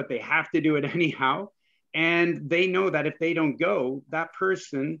covered, but they have to do it anyhow. And they know that if they don't go, that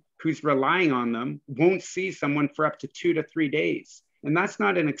person who's relying on them won't see someone for up to 2 to 3 days. And that's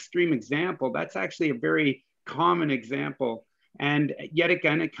not an extreme example. That's actually a very common example. And yet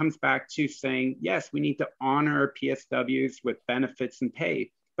again, it comes back to saying, yes, we need to honor our PSWs with benefits and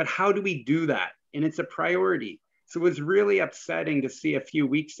pay. But how do we do that? And it's a priority. So it was really upsetting to see a few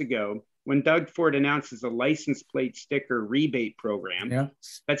weeks ago when Doug Ford announces a license plate sticker rebate program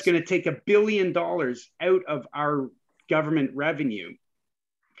that's going to take $1 billion out of our government revenue.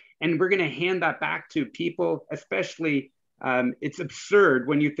 And we're going to hand that back to people, especially, it's absurd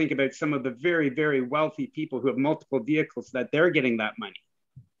when you think about some of the very, very wealthy people who have multiple vehicles, that they're getting that money.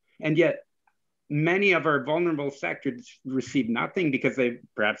 And yet many of our vulnerable sectors receive nothing because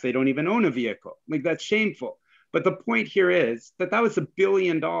perhaps they don't even own a vehicle. Like, that's shameful. But the point here is that was $1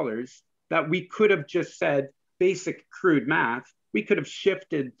 billion that we could have just said, basic crude math, we could have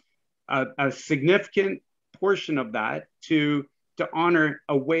shifted a significant portion of that to honor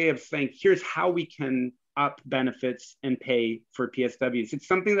a way of saying, here's how we can up benefits and pay for PSWs. It's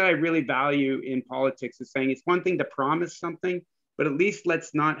something that I really value in politics, is saying it's one thing to promise something, but at least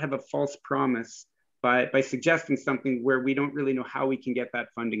let's not have a false promise by suggesting something where we don't really know how we can get that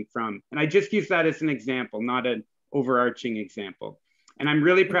funding from. And I just use that as an example, not an overarching example. And I'm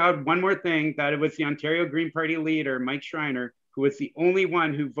really proud, one more thing, that it was the Ontario Green Party leader, Mike Schreiner, who was the only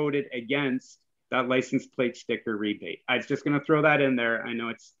one who voted against that license plate sticker rebate. I was just going to throw that in there. I know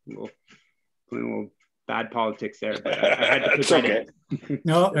it's a little bad politics there, but I had to put that okay. in.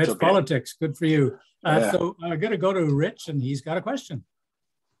 No, it's okay. Politics. Good for you. So I'm going to go to Rich, and he's got a question.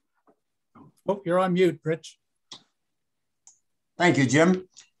 Oh, you're on mute, Rich. Thank you, Jim,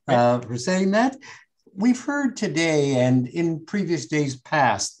 for saying that. We've heard today and in previous days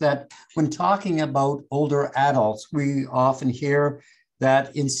past that when talking about older adults, we often hear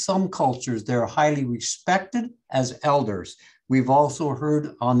that in some cultures, they're highly respected as elders. We've also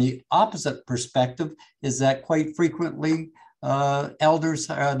heard on the opposite perspective is that quite frequently elders,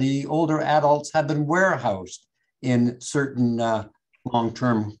 the older adults, have been warehoused in certain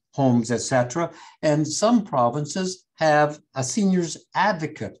long-term homes, etc. And some provinces have a seniors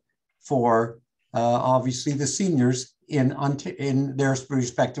advocate for obviously the seniors in their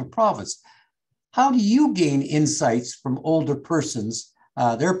respective province. How do you gain insights from older persons,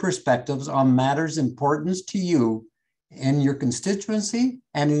 their perspectives on matters important to you in your constituency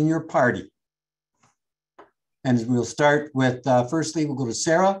and in your party? And we'll start with, firstly, we'll go to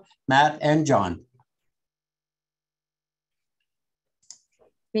Sarah, Matt, and John.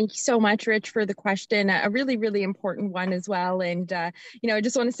 Thank you so much, Rich, for the question. A really, really important one as well. And, I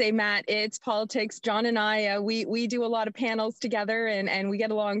just want to say, Matt, it's politics. John and I, we do a lot of panels together and we get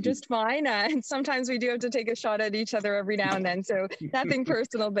along just fine. And sometimes we do have to take a shot at each other every now and then. So nothing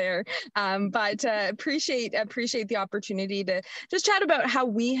personal there. But appreciate the opportunity to just chat about how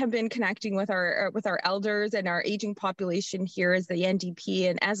we have been connecting with our elders and our aging population here as the NDP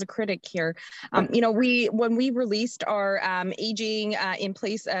and as a critic here. When we released our Aging in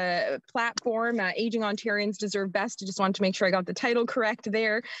Place platform, Aging Ontarians Deserve Best. I just wanted to make sure I got the title correct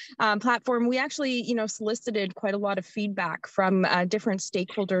there. Platform, we actually, solicited quite a lot of feedback from different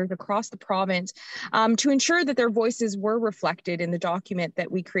stakeholders across the province to ensure that their voices were reflected in the document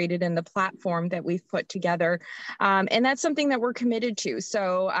that we created and the platform that we've put together. And that's something that we're committed to.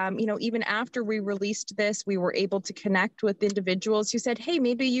 So, even after we released this, we were able to connect with individuals who said, hey,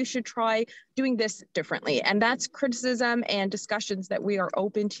 maybe you should try doing this differently. And that's criticism and discussions that we are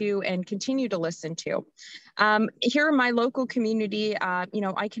open to and continue to listen to. Here in my local community,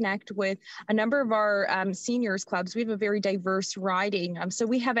 I connect with a number of our seniors clubs. We have a very diverse riding. So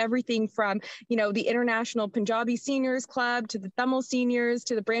we have everything from, the International Punjabi Seniors Club to the Tamil Seniors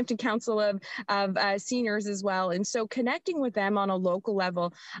to the Brampton Council of Seniors as well. And so connecting with them on a local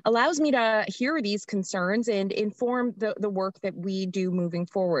level allows me to hear these concerns and inform the work that we do moving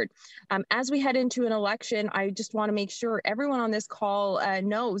forward. As we head into an election, I just want to make sure everyone on this call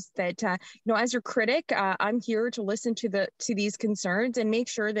knows that, as your critic, I'm here to listen to these concerns and make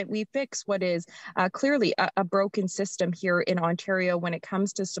sure that we fix what is clearly a broken system here in Ontario when it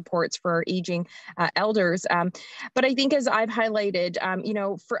comes to supports for our aging elders. But I think, as I've highlighted,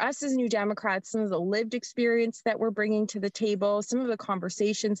 for us as New Democrats, some of the lived experience that we're bringing to the table, some of the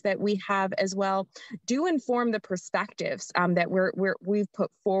conversations that we have as well, do inform the perspectives that we've put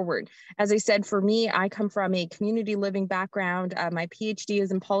forward. As I said, for me, I come from a community living background. My PhD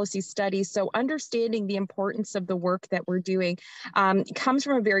is in policy studies, so understanding the importance of the work that we're doing comes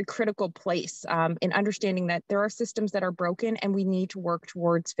from a very critical place in understanding that there are systems that are broken and we need to work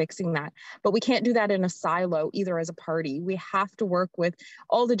towards fixing that. But we can't do that in a silo either as a party. We have to work with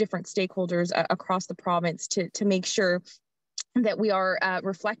all the different stakeholders across the province to make sure that we are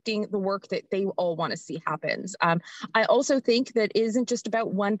reflecting the work that they all want to see happens. I also think that it isn't just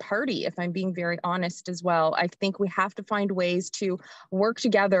about one party, if I'm being very honest as well. I think we have to find ways to work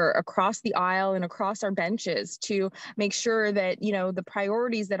together across the aisle and across our benches to make sure that, the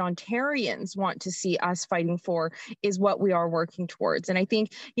priorities that Ontarians want to see us fighting for is what we are working towards. And I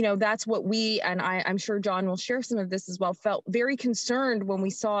think, that's what we, and I'm sure John will share some of this as well, felt very concerned when we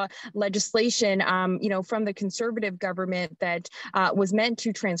saw legislation, from the Conservative government that was meant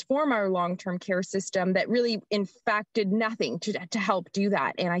to transform our long-term care system that really, in fact, did nothing to help do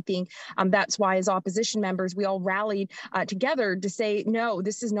that. And I think that's why, as opposition members, we all rallied together to say, no,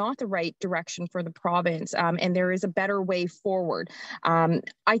 this is not the right direction for the province, and there is a better way forward.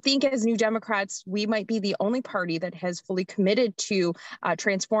 I think as New Democrats, we might be the only party that has fully committed to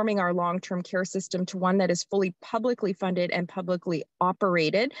transforming our long-term care system to one that is fully publicly funded and publicly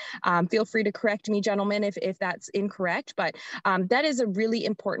operated. Feel free to correct me, gentlemen, if that's incorrect, but that is a really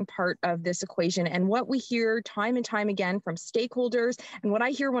important part of this equation. And what we hear time and time again from stakeholders, and what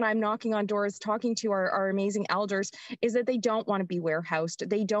I hear when I'm knocking on doors, talking to our amazing elders, is that they don't want to be warehoused.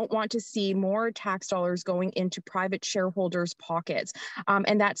 They don't want to see more tax dollars going into private shareholders' pockets.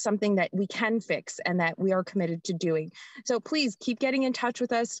 And that's something that we can fix and that we are committed to doing. So please keep getting in touch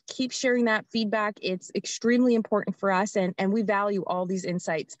with us, keep sharing that feedback. It's extremely important for us, and we value all these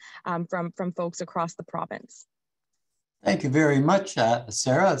insights from folks across the province. Thank you very much,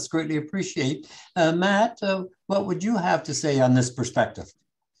 Sarah. It's greatly appreciated. Matt, what would you have to say on this perspective?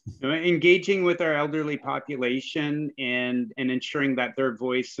 Engaging with our elderly population and ensuring that their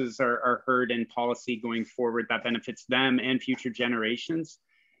voices are heard in policy going forward that benefits them and future generations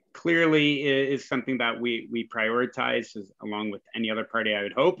clearly is something that we prioritize along with any other party, I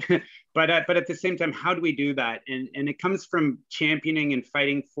would hope. But at the same time, how do we do that? And it comes from championing and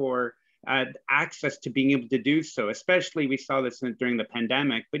fighting for access to being able to do so. Especially, we saw this during the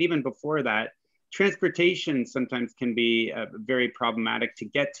pandemic, but even before that, transportation sometimes can be very problematic to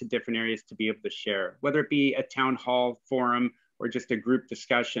get to different areas to be able to share, whether it be a town hall forum or just a group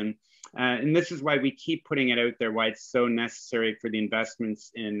discussion. And this is why we keep putting it out there, why it's so necessary for the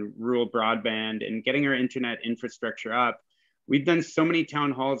investments in rural broadband and getting our internet infrastructure up. We've done so many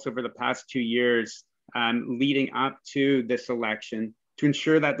town halls over the past 2 years leading up to this election to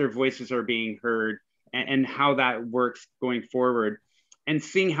ensure that their voices are being heard and how that works going forward. And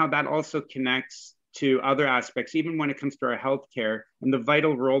seeing how that also connects to other aspects, even when it comes to our healthcare, and the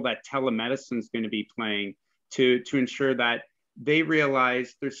vital role that telemedicine is going to be playing to ensure that they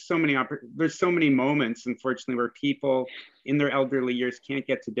realize there's so many moments, unfortunately, where people in their elderly years can't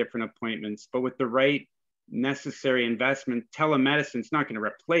get to different appointments, but with the right necessary investment, telemedicine is not going to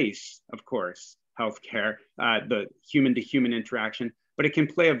replace, of course, healthcare, the human-to-human interaction, but it can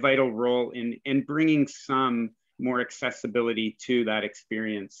play a vital role in bringing some more accessibility to that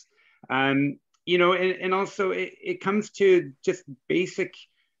experience. You know, and also it comes to just basic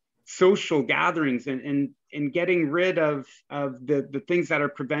social gatherings and getting rid of the things that are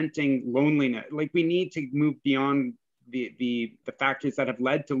preventing loneliness. Like, we need to move beyond the factors that have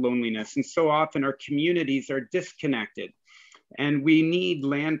led to loneliness. And so often our communities are disconnected, and we need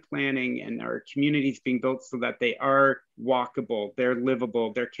land planning and our communities being built so that they are walkable, they're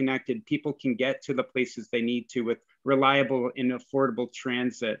livable, they're connected. People can get to the places they need to with reliable and affordable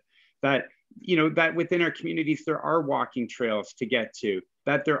transit. That, you know, that within our communities, there are walking trails to get to,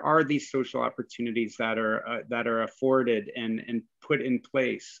 that there are these social opportunities that are afforded and put in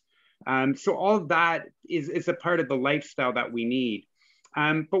place. So all of that is a part of the lifestyle that we need.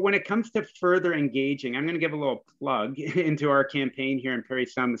 But when it comes to further engaging, I'm going to give a little plug into our campaign here in Parry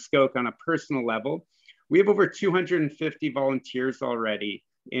Sound Muskoka on a personal level. We have over 250 volunteers already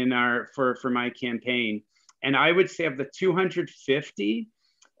in for my campaign. And I would say of the 250,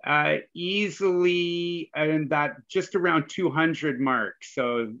 easily and that just around 200 mark.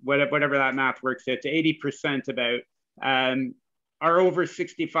 So whatever that math works out to, 80% about are over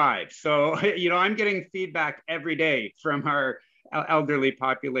 65. So, you know, I'm getting feedback every day from our elderly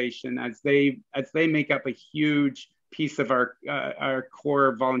population as they make up a huge piece of our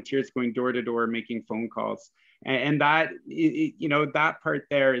core volunteers going door to door, making phone calls. And that, you know, that part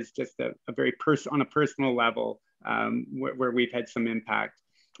there is just a very on a personal level where we've had some impact.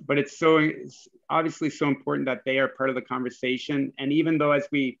 But it's obviously so important that they are part of the conversation. And even though as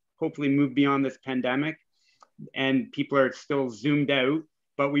we hopefully move beyond this pandemic and people are still zoomed out,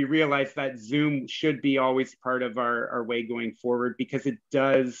 but we realize that Zoom should be always part of our way going forward, because it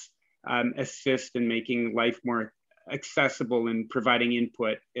does assist in making life more accessible and providing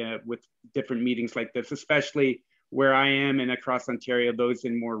input with different meetings like this, especially where I am and across Ontario, those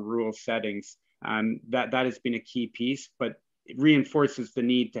in more rural settings. That has been a key piece, but it reinforces the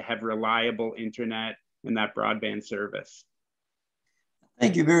need to have reliable internet and that broadband service.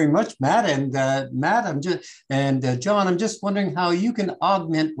 Thank you very much, Matt. And Matt, John, I'm just wondering how you can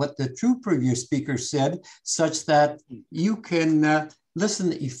augment what the two previous speakers said, such that you can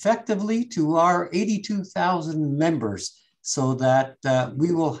listen effectively to our 82,000 members, so that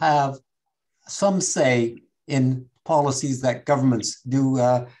we will have some say in policies that governments do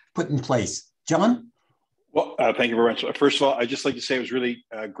put in place. John? Well, thank you very much. First of all, I'd just like to say it was really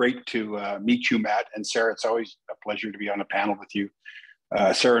great to meet you, Matt, and Sarah. It's always a pleasure to be on a panel with you.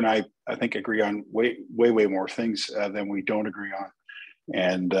 Sarah and I think, agree on way more things than we don't agree on.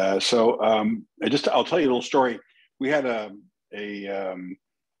 And I'll tell you a little story. We had an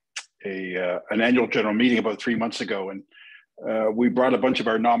annual general meeting about 3 months ago, and we brought a bunch of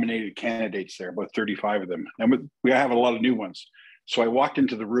our nominated candidates there, about 35 of them. And we have a lot of new ones. So I walked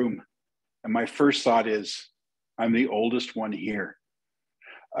into the room, and my first thought is, I'm the oldest one here.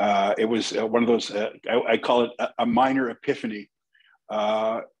 It was one of those, I call it a minor epiphany.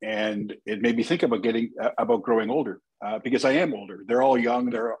 And it made me think about growing older, because I am older. They're all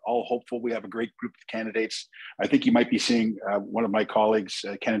young, they're all hopeful. We have a great group of candidates. I think you might be seeing one of my colleagues,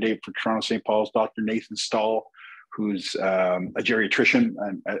 candidate for Toronto St. Paul's, Dr. Nathan Stahl, who's a geriatrician,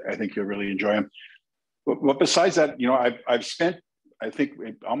 and I think you'll really enjoy him. But besides that, you know, I've spent, I think,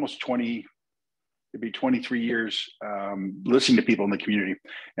 almost 23 years listening to people in the community.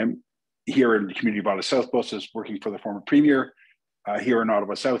 And here in the community of Ottawa South, both as working for the former premier, here in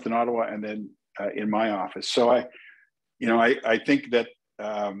Ottawa South in Ottawa, and then in my office. So I think that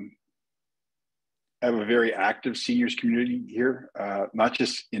I have a very active seniors community here, not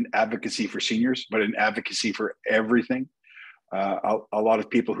just in advocacy for seniors, but in advocacy for everything. A lot of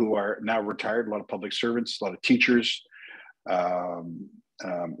people who are now retired, a lot of public servants, a lot of teachers,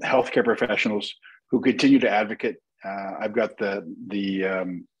 healthcare professionals who continue to advocate. I've got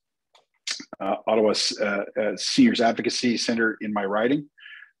the Ottawa Seniors Advocacy Center in my riding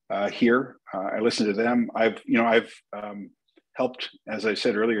here. I listen to them. I've helped, as I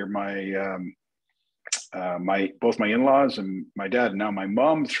said earlier, both my in-laws and my dad, and now my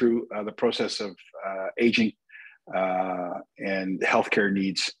mom, through the process of aging and healthcare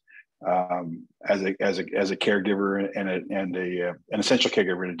needs as a caregiver and an essential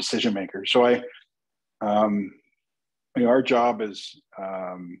caregiver and a decision maker. So our job is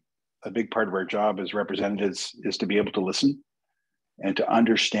a big part of our job as representatives is to be able to listen and to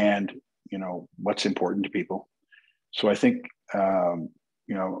understand, you know, what's important to people. So I think,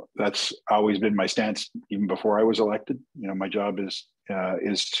 you know, that's always been my stance even before I was elected. You know, my job is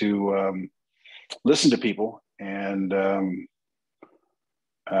to listen to people and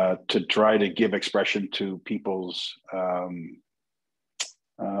to try to give expression to people's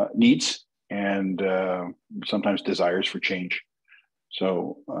needs and sometimes desires for change.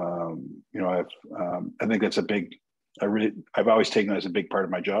 So, you know, I think that's a big, I've always taken that as a big part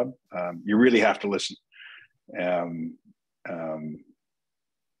of my job. You really have to listen.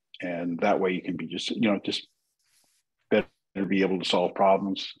 And that way you can be just, you know, just better be able to solve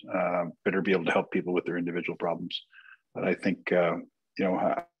problems, better be able to help people with their individual problems. But I think, you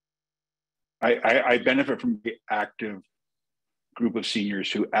know, I benefit from the active group of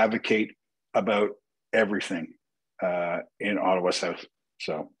seniors who advocate about everything in Ottawa South.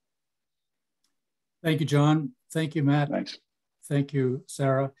 So. Thank you, John. Thank you, Matt. Thanks. Thank you,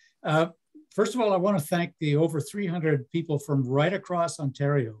 Sarah. First of all, I want to thank the over 300 people from right across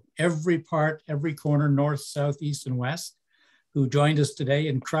Ontario, every part, every corner, north, south, east, and west, who joined us today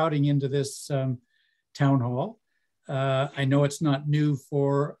in crowding into this town hall. I know it's not new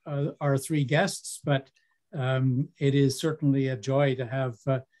for our three guests, but it is certainly a joy to have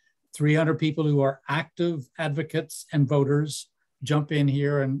 300 people who are active advocates and voters jump in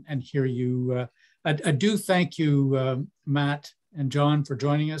here and hear you. I do thank you, Matt and John, for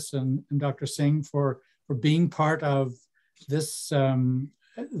joining us, and Dr. Singh for being part of this.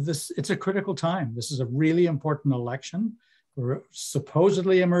 It's a critical time. This is a really important election. We're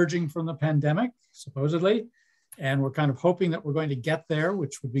supposedly emerging from the pandemic, supposedly, and we're kind of hoping that we're going to get there,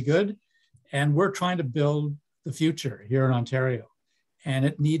 which would be good. And we're trying to build the future here in Ontario. And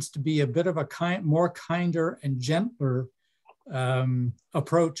it needs to be a bit of a more kinder and gentler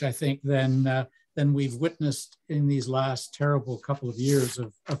approach, I think, than we've witnessed in these last terrible couple of years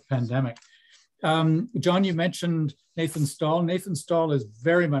of pandemic. John, you mentioned Nathan Stahl. Nathan Stahl is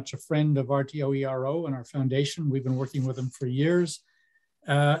very much a friend of RTOERO and our foundation. We've been working with him for years.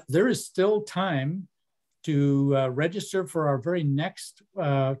 There is still time to register for our very next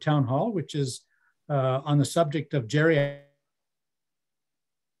town hall, which is on the subject of geriatric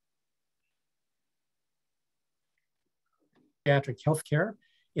healthcare.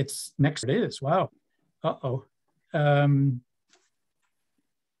 It's next. It is. Wow. Uh-oh. I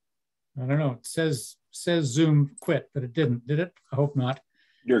don't know. It says Zoom quit, but it didn't, did it? I hope not.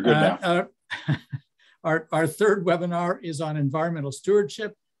 You're good now. Our third webinar is on environmental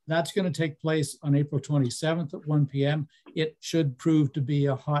stewardship. That's going to take place on April 27th at 1 p.m. It should prove to be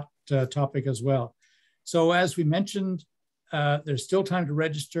a hot topic as well. So as we mentioned, there's still time to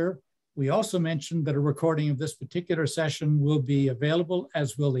register. We also mentioned that a recording of this particular session will be available,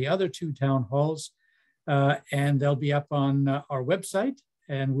 as will the other two town halls, and they'll be up on our website,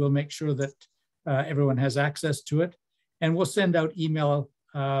 and we'll make sure that everyone has access to it. And we'll send out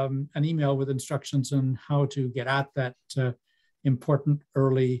an email with instructions on how to get at that important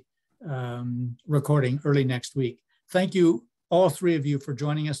early recording early next week. Thank you, all three of you, for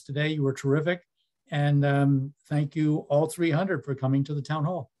joining us today. You were terrific. And thank you, all 300, for coming to the town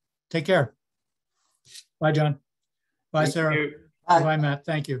hall. Take care. Bye, John. Bye, Sarah. Bye, Matt.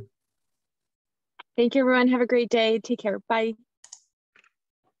 Thank you. Thank you, everyone. Have a great day. Take care. Bye.